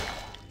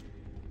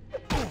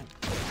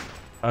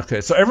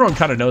 Okay, so everyone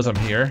kind of knows I'm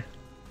here.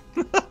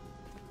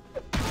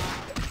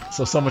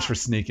 So much for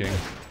sneaking.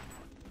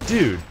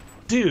 Dude.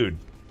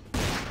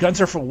 Guns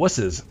are for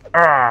wusses.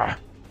 Ah!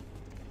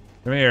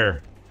 Come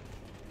here.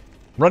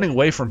 Running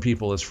away from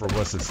people is for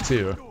wusses,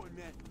 too.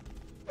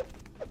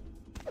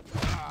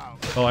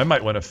 Oh, I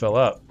might want to fill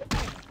up.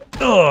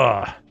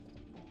 Ugh!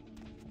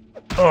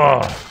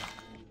 Ugh!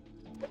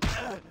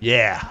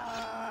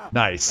 Yeah!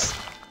 Nice.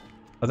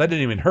 Oh, that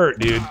didn't even hurt,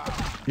 dude.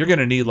 You're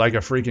gonna need, like, a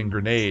freaking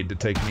grenade to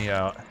take me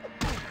out.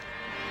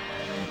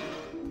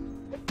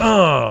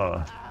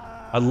 Ugh!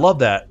 I love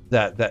that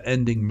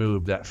ending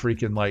move, that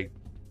freaking, like,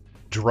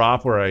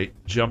 drop where I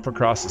jump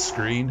across the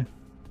screen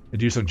and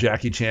do some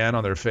Jackie Chan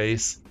on their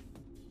face.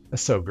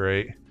 That's so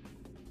great.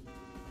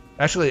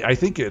 Actually, I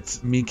think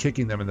it's me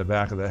kicking them in the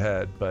back of the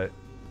head, but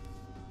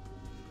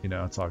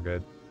it's all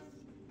good.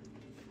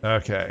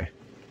 Okay.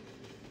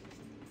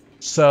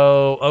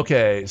 So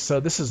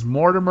this is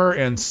Mortimer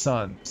and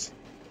Sons.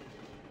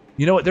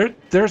 You know what?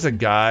 There's a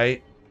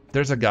guy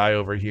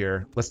over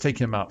here. Let's take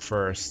him out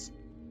first.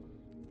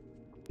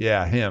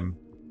 Yeah, him.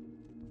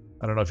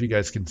 I don't know if you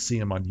guys can see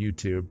him on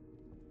YouTube.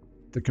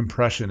 The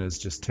compression is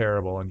just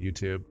terrible on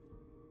YouTube.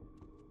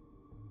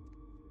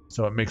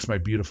 So it makes my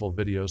beautiful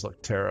videos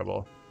look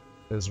terrible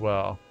as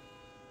well.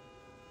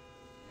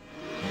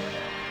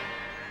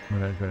 I'm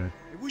gonna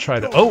try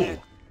to... Oh!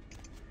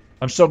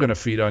 I'm still gonna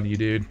feed on you,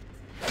 dude.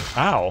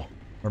 Ow.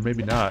 Or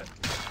maybe not.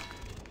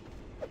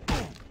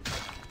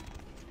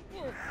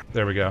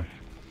 There we go.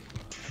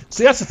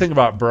 See, that's the thing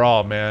about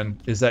Brawl,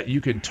 man, is that you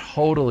can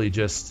totally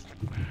just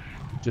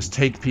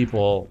take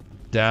people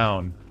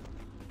down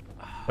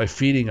by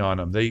feeding on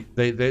them.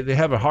 They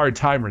have a hard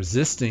time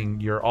resisting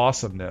your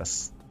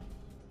awesomeness,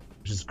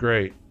 which is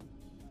great.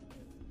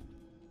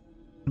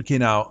 Okay,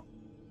 now,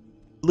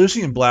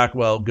 Lucian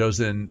Blackwell goes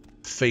in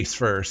face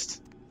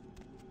first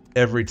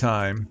every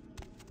time.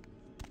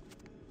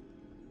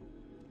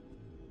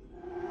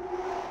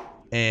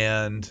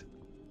 And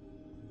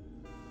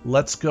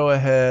let's go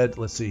ahead.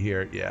 Let's see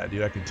here. Yeah,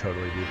 dude, I can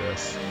totally do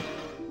this.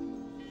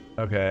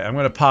 Okay, I'm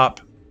gonna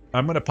pop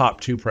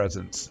 2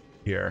 presents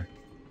here.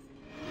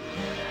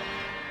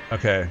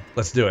 Okay,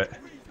 let's do it.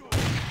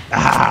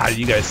 Ah,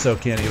 you guys so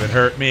can't even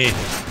hurt me.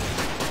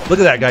 Look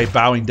at that guy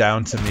bowing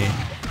down to me.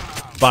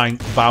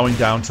 Bowing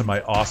down to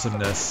my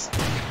awesomeness.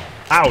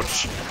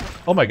 Ouch!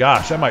 Oh my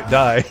gosh, I might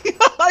die.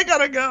 I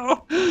gotta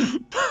go.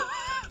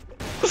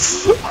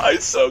 I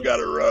so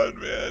gotta run,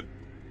 man.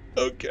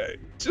 Okay,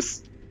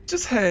 just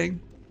hang.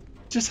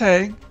 Just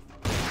hang.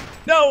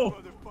 No!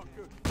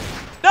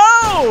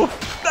 No!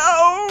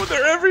 No!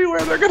 They're everywhere.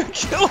 They're gonna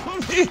kill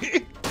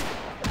me.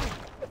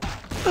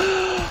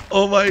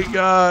 Oh my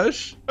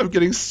gosh. I'm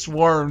getting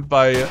swarmed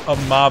by a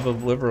mob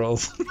of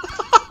liberals.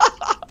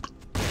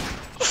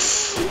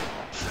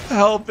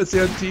 Help, it's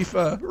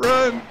Antifa.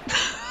 Run!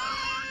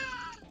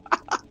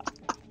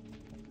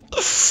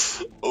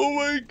 Oh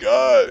my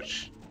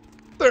gosh.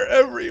 They're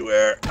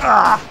everywhere.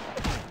 Ah!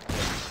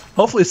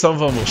 Hopefully some of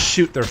them will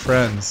shoot their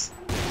friends.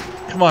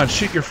 Come on,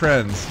 shoot your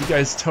friends. You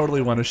guys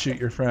totally want to shoot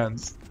your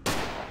friends.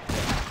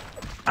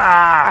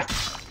 Ah!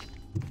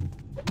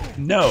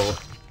 No.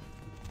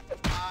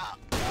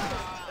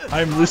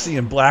 I'm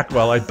Lucian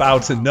Blackwell. I bow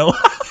to no.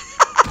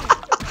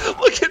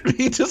 Look at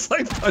me just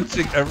like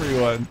punching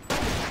everyone.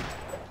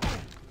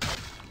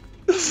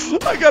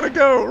 I gotta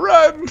go.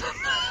 Run!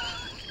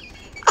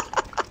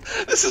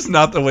 This is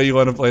not the way you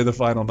want to play the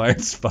Final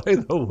Nights, by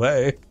the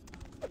way.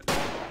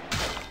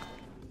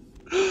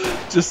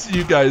 Just so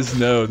you guys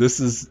know, this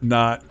is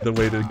not the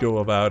way to go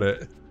about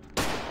it.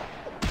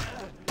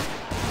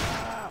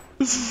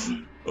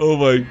 Oh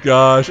my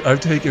gosh, I've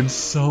taken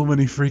so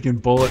many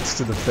freaking bullets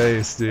to the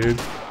face, dude.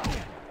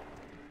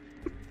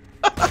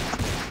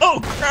 Oh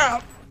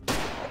crap!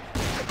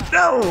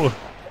 No!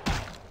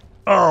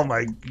 Oh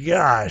my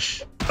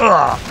gosh!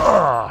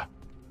 Ugh!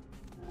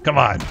 Come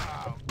on!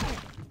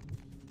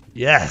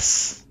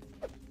 Yes!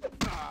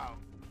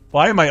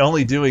 Why am I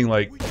only doing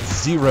like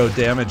 0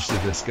 damage to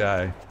this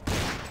guy?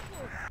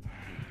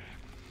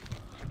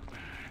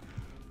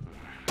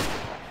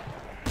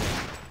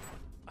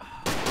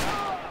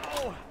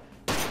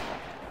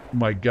 Oh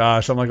my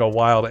gosh, I'm like a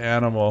wild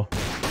animal.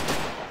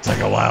 It's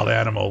like a wild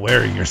animal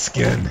wearing your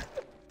skin.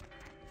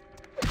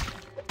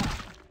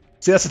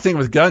 See, that's the thing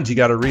with guns, you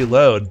gotta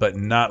reload, but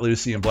not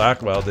Lucian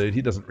Blackwell, dude.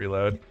 He doesn't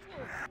reload.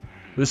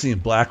 Lucian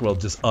Blackwell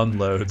just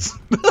unloads.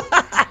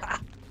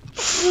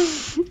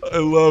 I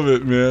love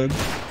it, man.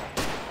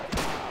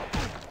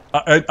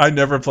 I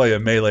never play a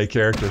melee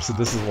character, so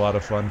this is a lot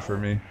of fun for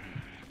me.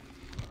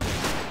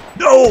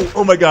 No!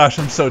 Oh my gosh,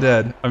 I'm so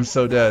dead. I'm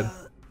so dead.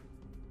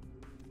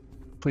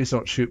 Please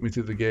don't shoot me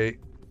through the gate.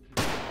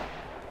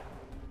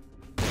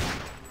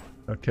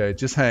 Okay,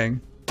 just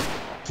hang.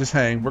 Just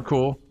hang. We're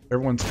cool.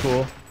 Everyone's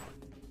cool.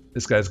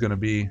 This guy's gonna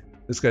be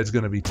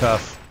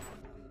tough.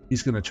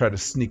 He's gonna try to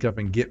sneak up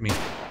and get me.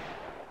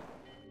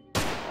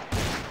 Come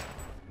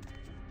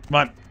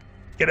on.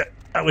 Get it.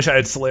 I wish I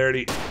had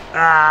celerity.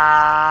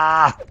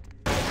 Ah!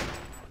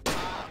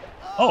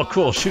 Oh,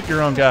 cool. Shoot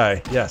your own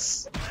guy.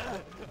 Yes.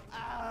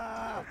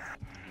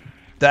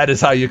 That is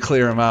how you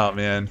clear him out,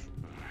 man.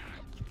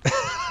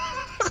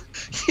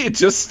 You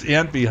just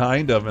stand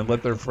behind them and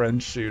let their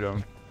friends shoot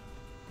them.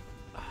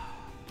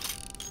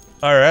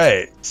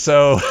 Alright,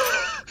 so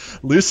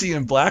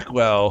Lucian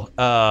Blackwell,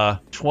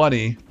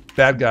 20.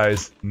 Bad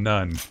guys,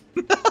 none.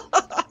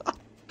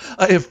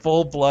 I have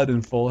full blood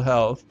and full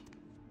health.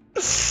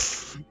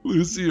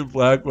 Lucian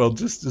Blackwell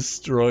just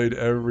destroyed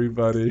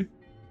everybody.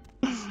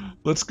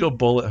 Let's go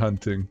bullet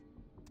hunting.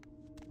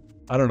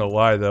 I don't know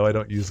why, though. I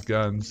don't use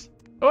guns.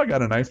 Oh, I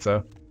got a knife,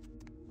 though.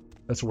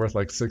 That's worth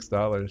like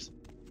 $6.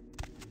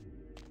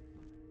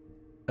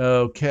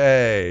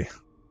 Okay.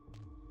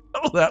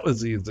 Oh, that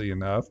was easy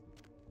enough.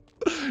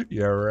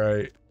 Yeah,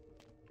 right.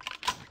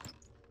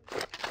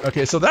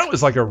 Okay, so that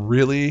was like a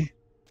really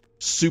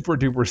super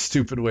duper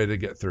stupid way to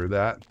get through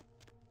that.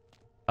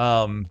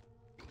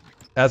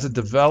 As a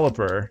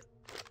developer,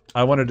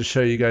 I wanted to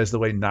show you guys the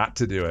way not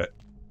to do it.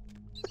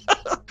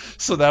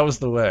 So that was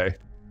the way.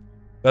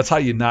 That's how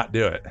you not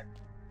do it.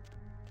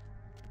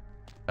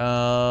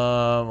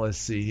 Let's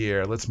see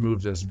here. Let's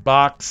move this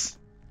box.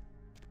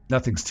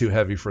 Nothing's too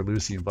heavy for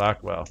Lucian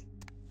Blackwell.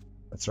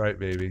 That's right,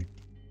 baby.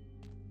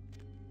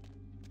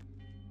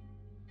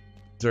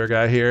 Is there a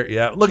guy here?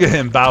 Yeah, look at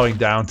him bowing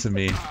down to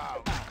me.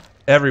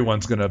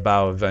 Everyone's gonna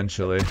bow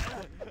eventually.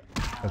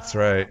 That's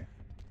right.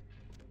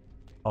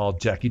 All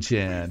Jackie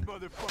Chan.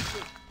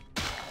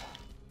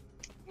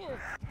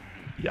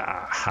 Yeah.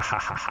 Ha ha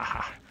ha ha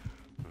ha.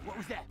 What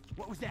was that?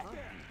 What was that?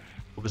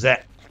 What was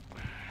that?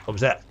 What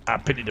was that? I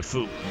pity the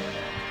fool.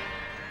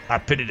 I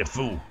pity the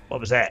fool. What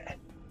was that?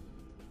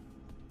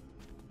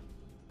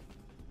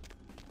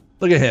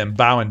 Look at him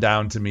bowing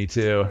down to me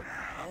too.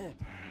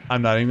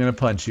 I'm not even gonna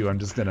punch you. I'm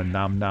just gonna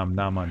nom nom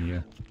nom on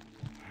you.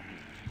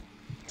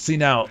 See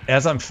now,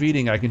 as I'm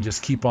feeding, I can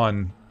just keep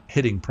on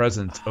hitting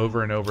presents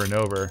over and over and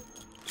over,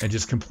 and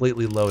just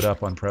completely load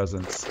up on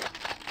presents.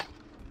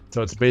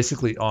 So it's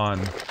basically on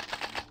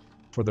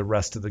for the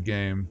rest of the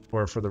game,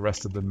 or for the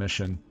rest of the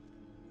mission.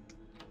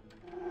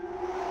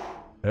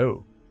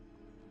 Oh.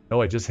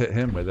 Oh, I just hit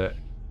him with it.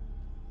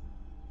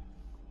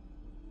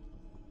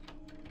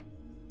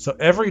 So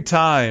every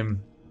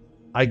time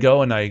I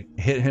go and I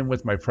hit him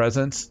with my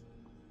presence,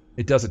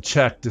 it does a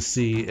check to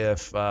see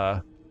if,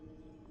 there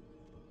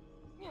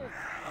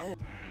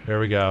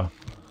we go.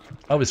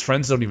 Oh, his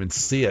friends don't even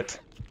see it.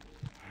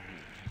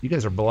 You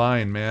guys are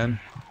blind, man.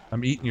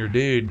 I'm eating your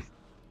dude.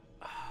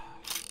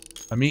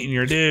 I'm eating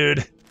your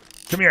dude.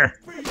 Come here.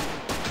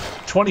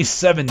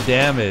 27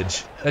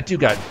 damage. That dude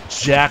got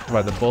jacked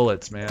by the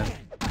bullets, man.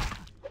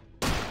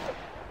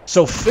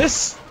 So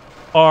fists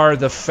are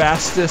the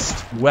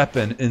fastest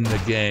weapon in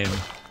the game,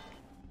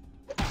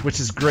 which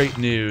is great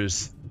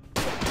news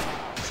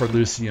for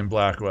Lucian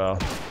Blackwell.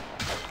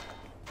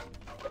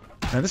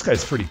 Man, this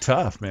guy's pretty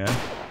tough, man.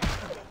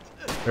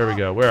 There we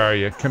go. Where are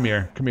you? Come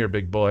here. Come here,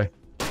 big boy.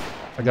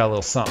 I got a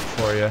little something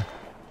for you.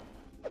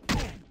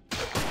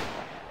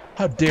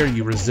 How dare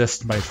you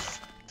resist my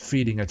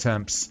feeding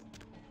attempts?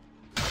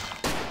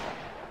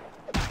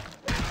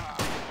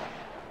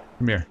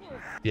 Come here.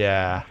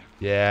 Yeah.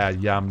 Yeah.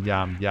 Yum,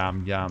 yum,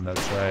 yum, yum.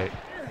 That's right.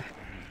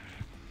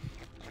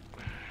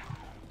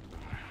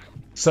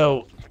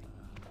 So,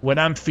 when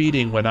I'm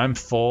feeding, when I'm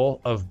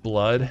full of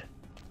blood,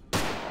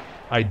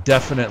 I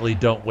definitely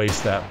don't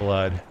waste that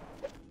blood.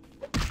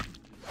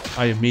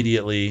 I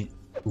immediately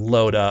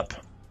load up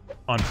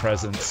on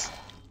presents.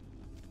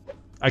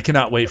 I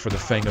cannot wait for the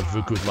Fang of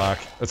Vukudlak.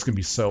 That's going to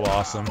be so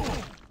awesome.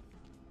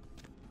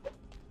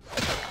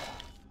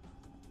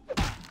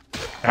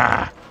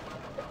 Ah!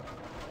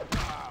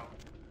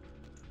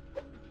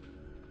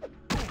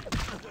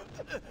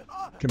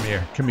 Come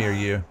here. Come here,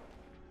 you.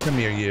 Come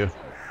here, you.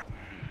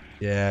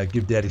 Yeah,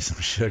 give Daddy some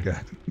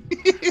sugar.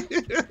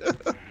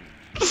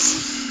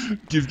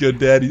 Give your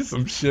daddy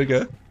some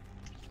sugar.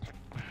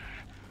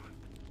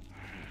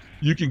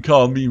 You can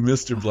call me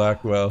Mr.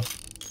 Blackwell.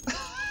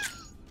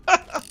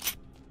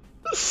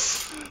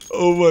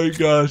 Oh my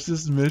gosh,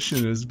 this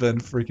mission has been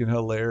freaking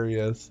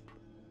hilarious.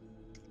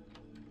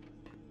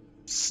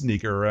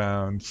 Sneak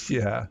around,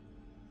 yeah.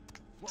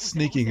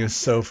 Sneaking is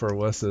so for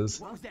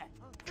wusses.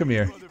 Come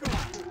here.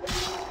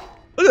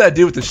 Look at that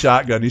dude with the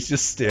shotgun, he's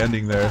just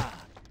standing there.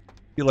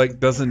 He like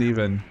doesn't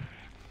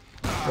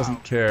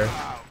care.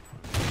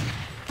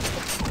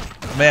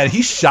 Man,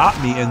 he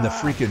shot me in the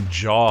freaking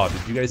jaw.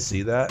 Did you guys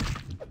see that?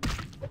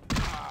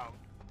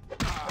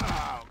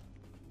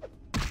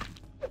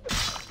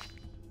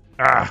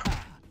 Ah,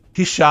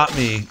 he shot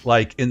me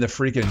like in the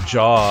freaking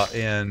jaw,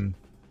 and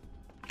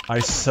I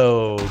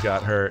so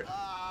got hurt.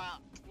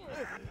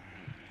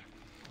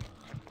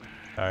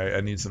 Alright,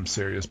 I need some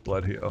serious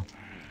blood heal.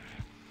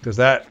 Because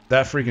that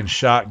freaking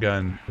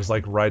shotgun was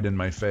like right in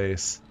my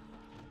face.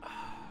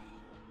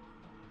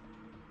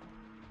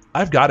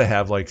 I've got to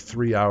have like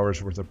 3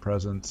 hours worth of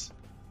presents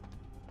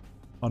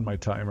on my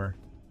timer.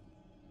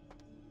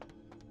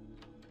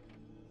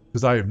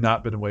 Because I have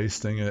not been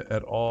wasting it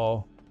at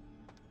all.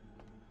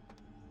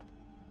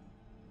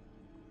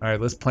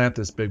 Alright, let's plant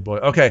this big boy.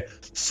 Okay,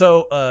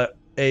 so a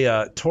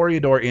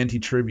Toreador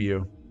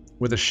anti-tribu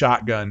with a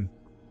shotgun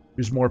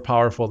who's more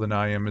powerful than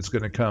I am is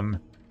going to come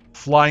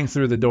flying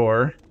through the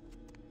door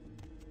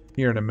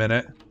here in a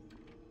minute.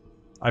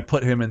 I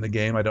put him in the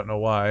game, I don't know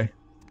why.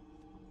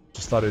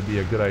 Just thought it'd be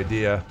a good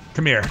idea.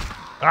 Come here.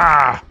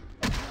 Ah!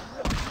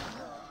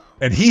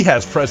 And he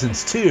has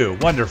presents too.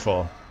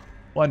 Wonderful.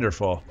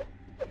 Wonderful.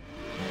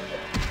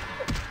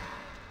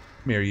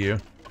 Come here, you.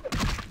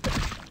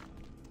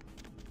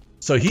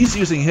 So he's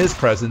using his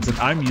presence and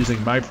I'm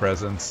using my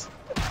presence.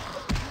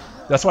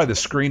 That's why the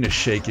screen is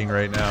shaking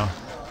right now.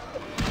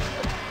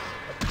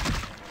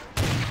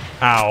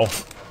 Ow.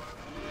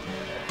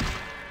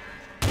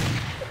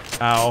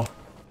 Ow.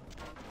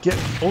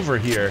 Get over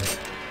here.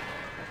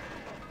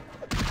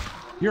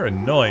 You're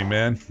annoying,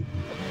 man.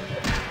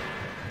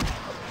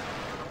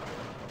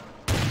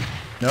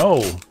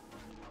 No.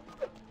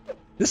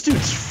 This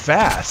dude's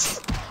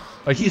fast.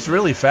 Like, he's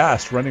really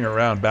fast running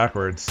around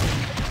backwards.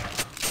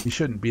 He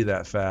shouldn't be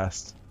that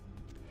fast.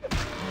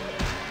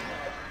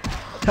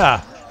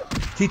 Ha!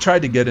 He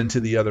tried to get into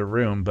the other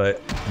room,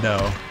 but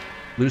no.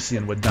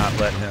 Lucian would not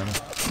let him.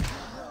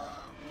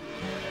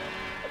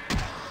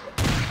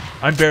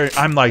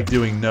 I'm like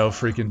doing no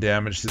freaking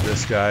damage to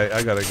this guy.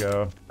 I gotta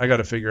go. I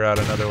gotta figure out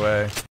another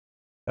way.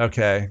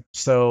 Okay,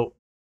 so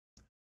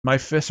my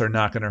fists are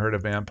not gonna hurt a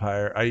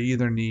vampire. I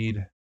either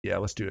need... Yeah,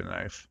 let's do a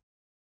knife.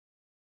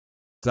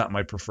 It's not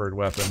my preferred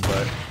weapon,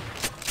 but...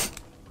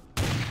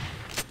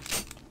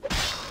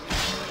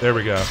 There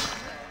we go.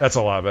 That's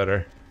a lot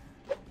better.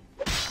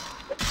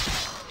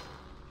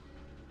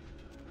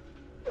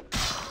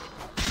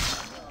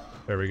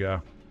 There we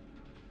go.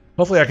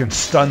 Hopefully I can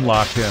stun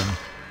lock him.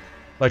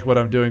 Like what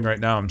I'm doing right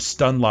now. I'm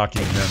stun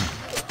locking him.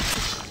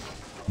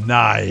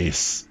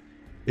 Nice.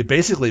 It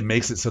basically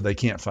makes it so they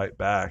can't fight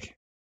back.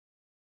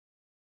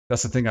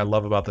 That's the thing I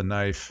love about the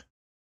knife.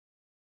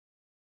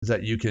 Is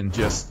that you can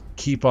just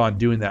keep on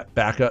doing that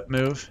backup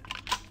move.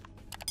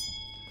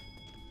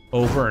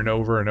 Over and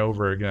over and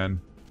over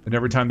again. And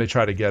every time they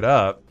try to get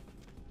up...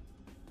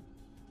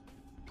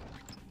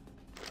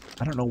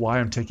 I don't know why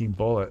I'm taking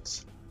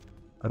bullets.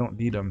 I don't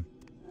need them.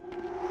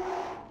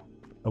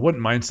 I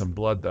wouldn't mind some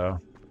blood, though.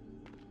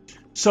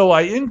 So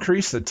I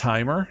increased the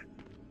timer.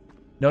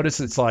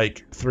 Notice it's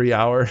like 3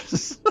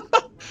 hours.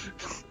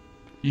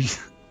 you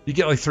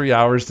get like 3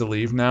 hours to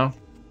leave now.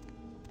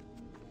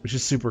 Which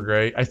is super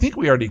great. I think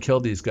we already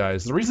killed these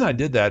guys. The reason I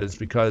did that is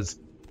because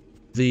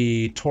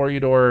the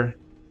Toreador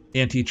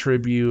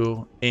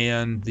anti-tribu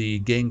and the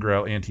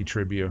Gangrel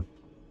anti-tribu.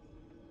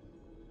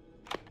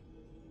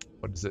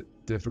 What is it?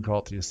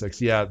 Difficulty is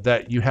 6. Yeah,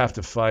 that you have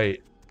to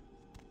fight.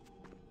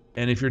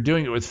 And if you're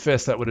doing it with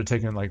fists, that would have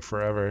taken like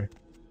forever.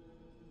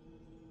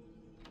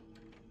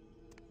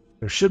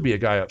 There should be a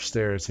guy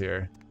upstairs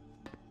here.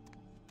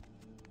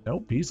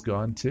 Nope, he's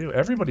gone too.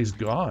 Everybody's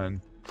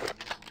gone.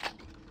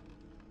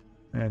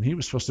 Man, he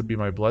was supposed to be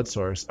my blood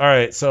source.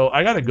 Alright, so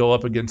I gotta go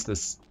up against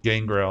this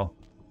Gangrel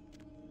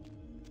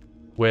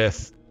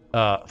with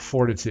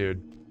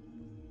Fortitude.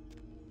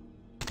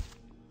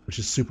 Which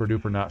is super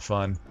duper not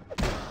fun.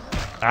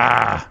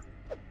 Ah!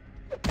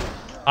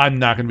 I'm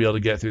not gonna be able to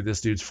get through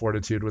this dude's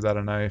Fortitude without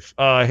a knife.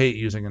 Oh, I hate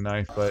using a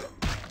knife, but...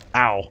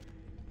 Ow!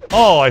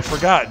 Oh, I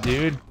forgot,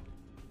 dude!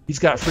 He's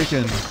got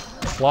freaking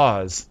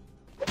claws.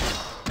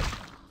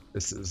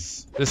 This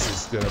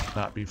is gonna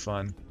not be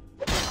fun.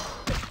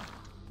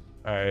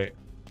 Alright.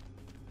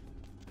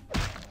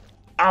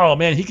 Oh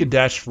man, he can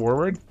dash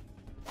forward.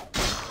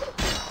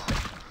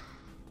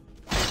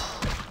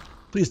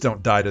 Please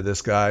don't die to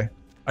this guy.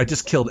 I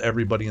just killed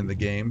everybody in the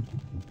game,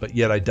 but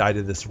yet I died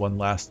to this one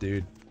last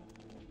dude.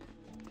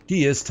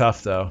 He is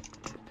tough though.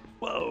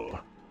 Whoa.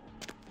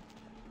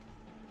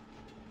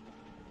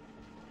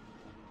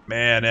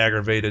 Man,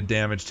 aggravated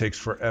damage takes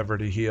forever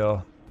to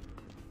heal.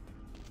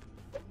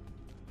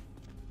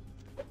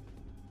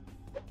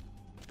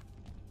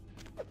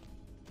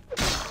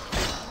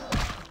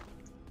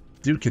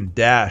 Dude can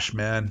dash,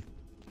 man.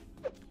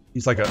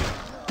 He's like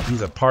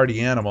he's a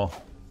party animal.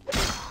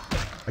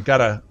 I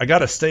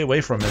gotta stay away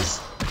from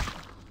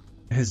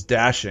his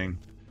dashing.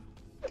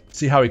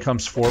 See how he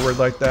comes forward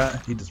like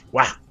that? He just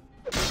whack.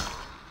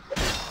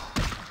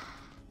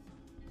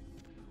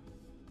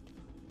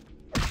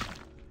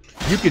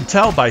 You can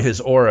tell by his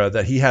aura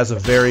that he has a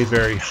very,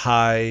 very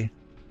high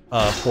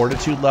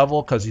fortitude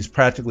level because he's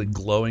practically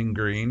glowing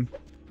green.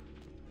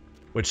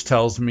 Which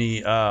tells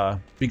me,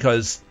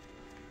 because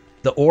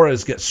the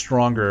auras get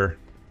stronger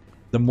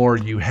the more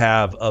you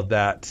have of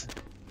that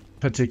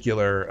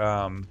particular...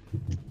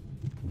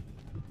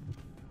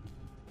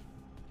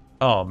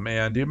 Oh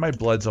man, dude, my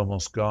blood's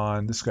almost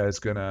gone. This guy's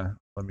gonna...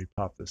 Let me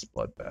pop this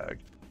blood bag.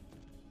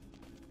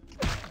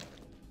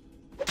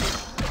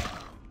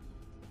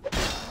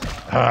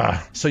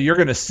 So you're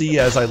going to see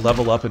as I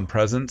level up in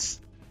presence,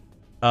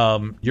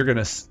 you're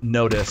going to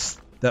notice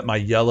that my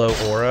yellow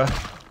aura,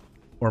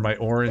 or my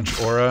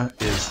orange aura,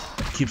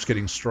 keeps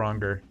getting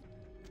stronger.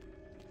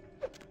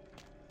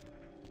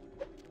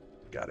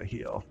 Gotta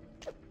heal.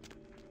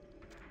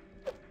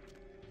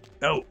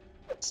 No!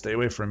 Stay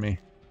away from me.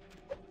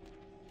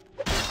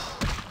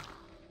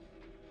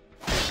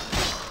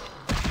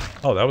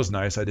 Oh, that was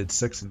nice. I did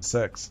 6 and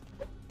 6.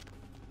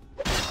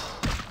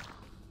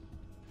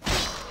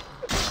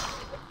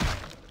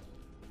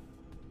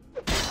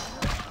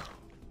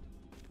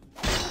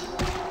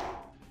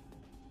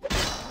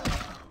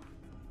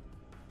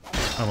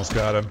 Almost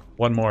got him.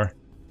 One more.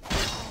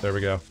 There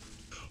we go.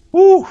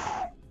 Woo!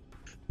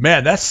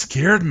 Man, that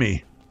scared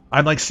me.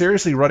 I'm like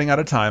seriously running out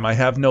of time. I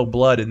have no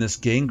blood, and this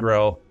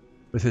Gangrel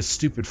with his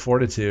stupid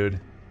fortitude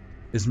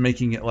is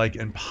making it like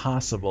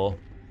impossible.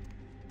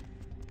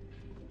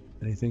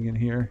 Anything in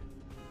here?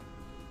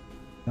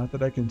 Not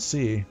that I can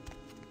see.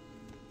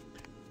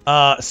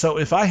 So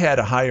if I had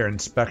a higher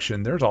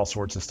inspection, there's all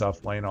sorts of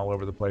stuff laying all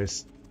over the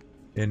place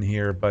in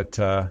here, but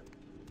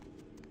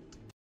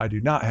I do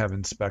not have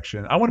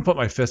inspection. I want to put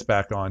my fist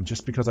back on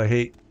just because I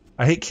hate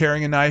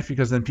carrying a knife,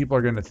 because then people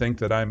are going to think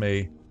that I'm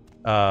a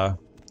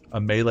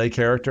melee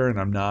character, and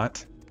I'm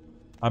not.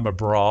 I'm a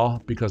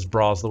brawl, because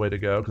brawl's the way to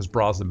go, because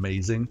brawl's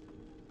amazing.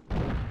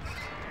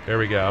 There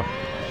we go.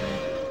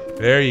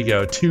 There you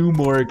go. 2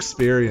 more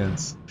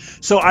experience.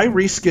 So I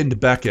reskinned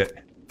Beckett.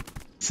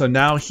 So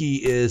now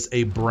he is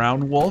a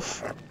brown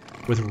wolf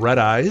with red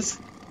eyes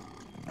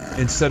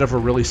instead of a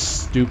really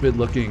stupid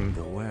looking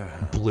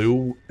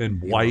blue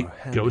and white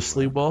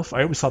ghostly wolf.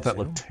 I always thought that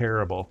looked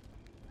terrible.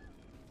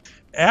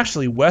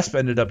 Actually, Wesp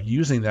ended up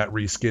using that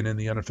reskin in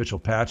the unofficial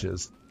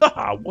patches.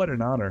 What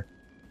an honor.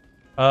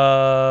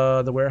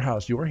 The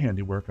warehouse. Your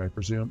handiwork, I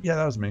presume. Yeah,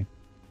 that was me.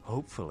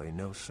 Hopefully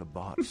no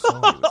Sabbat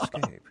saw you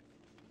escape.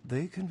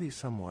 They can be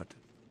somewhat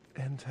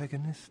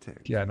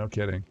antagonistic. Yeah, no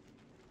kidding.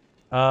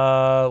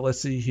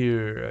 Let's see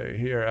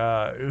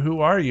here. Who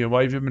are you?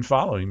 Why have you been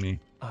following me?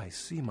 I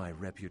see my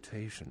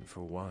reputation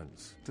for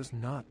once does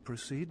not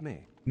precede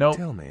me. Nope.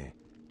 Tell me,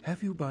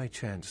 have you by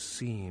chance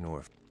seen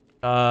or...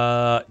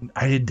 I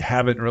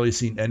haven't really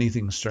seen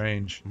anything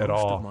strange at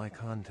all. Most of my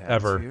contacts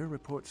ever. here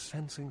report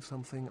sensing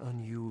something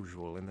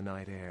unusual in the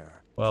night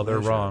air. Well, they're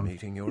Pleasure wrong.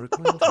 meeting your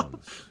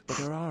acquaintance, but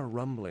there are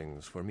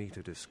rumblings for me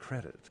to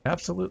discredit.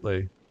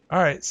 Absolutely.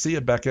 All right. See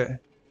you, Beckett.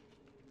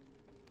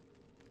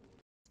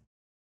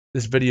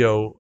 This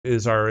video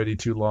is already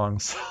too long,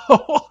 so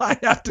I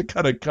have to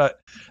kind of cut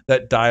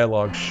that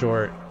dialogue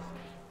short.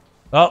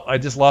 Oh, I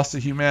just lost to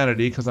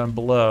humanity because I'm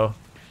below.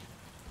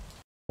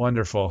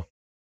 Wonderful.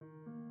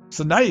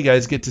 So now you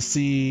guys get to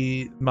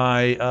see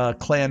my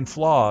clan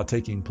flaw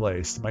taking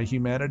place. My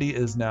humanity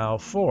is now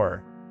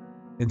 4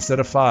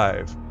 instead of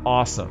 5.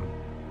 Awesome.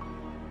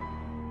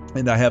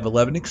 And I have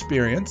 11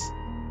 experience.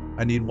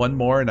 I need 1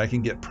 more and I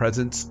can get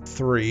presence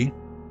 3,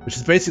 which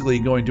is basically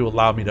going to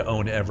allow me to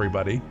own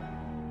everybody.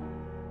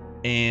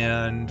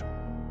 And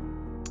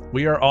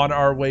we are on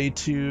our way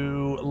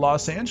to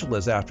Los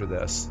Angeles after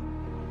this.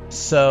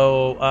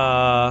 So,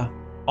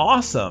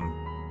 awesome.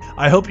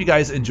 I hope you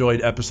guys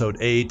enjoyed episode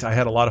 8. I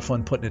had a lot of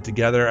fun putting it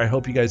together. I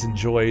hope you guys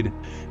enjoyed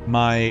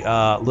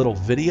my little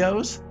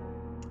videos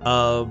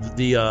of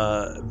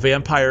the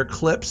vampire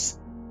clips.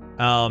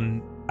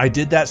 I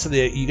did that so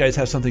that you guys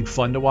have something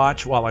fun to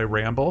watch while I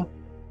ramble.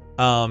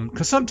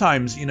 Because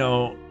sometimes, you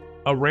know,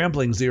 a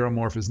rambling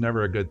xeromorph is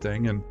never a good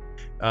thing. And,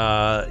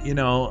 you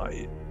know,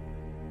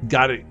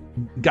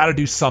 gotta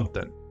do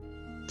something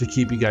to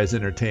keep you guys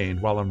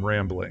entertained while I'm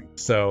rambling.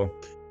 So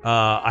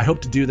I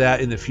hope to do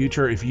that in the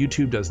future. If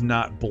YouTube does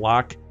not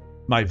block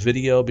my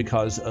video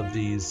because of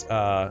these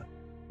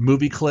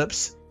movie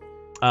clips,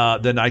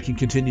 then I can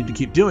continue to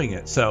keep doing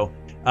it. So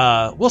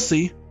we'll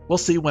see. We'll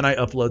see when I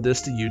upload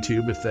this to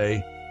YouTube if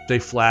they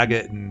flag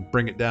it and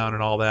bring it down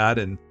and all that,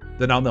 and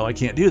then I'll know I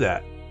can't do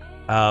that.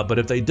 But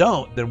if they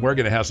don't, then we're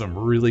going to have some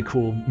really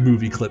cool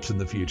movie clips in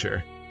the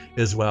future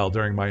as well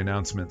during my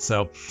announcement.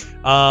 So,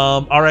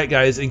 all right,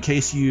 guys, in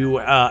case you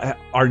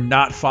are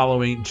not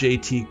following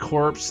JT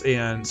Corpse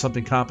and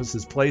Something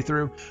Compass's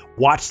playthrough,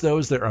 watch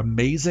those. They're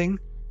amazing.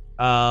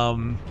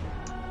 And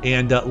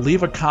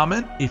leave a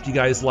comment if you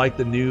guys like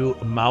the new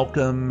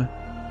Malcolm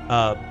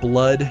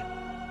blood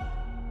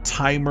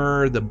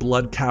timer, the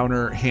blood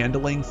counter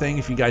handling thing.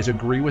 If you guys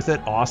agree with it,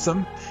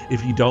 awesome.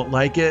 If you don't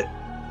like it,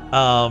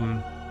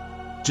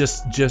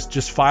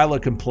 just file a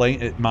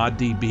complaint at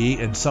ModDB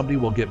and somebody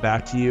will get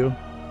back to you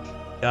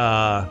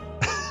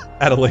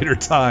at a later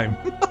time.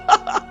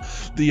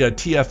 The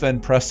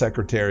TFN press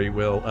secretary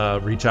will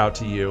reach out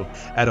to you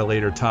at a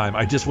later time.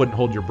 I just wouldn't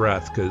hold your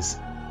breath because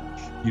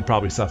you'd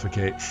probably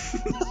suffocate.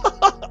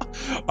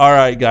 All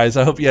right, guys,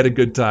 I hope you had a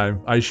good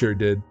time. I sure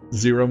did.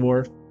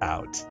 Xeromorph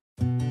out.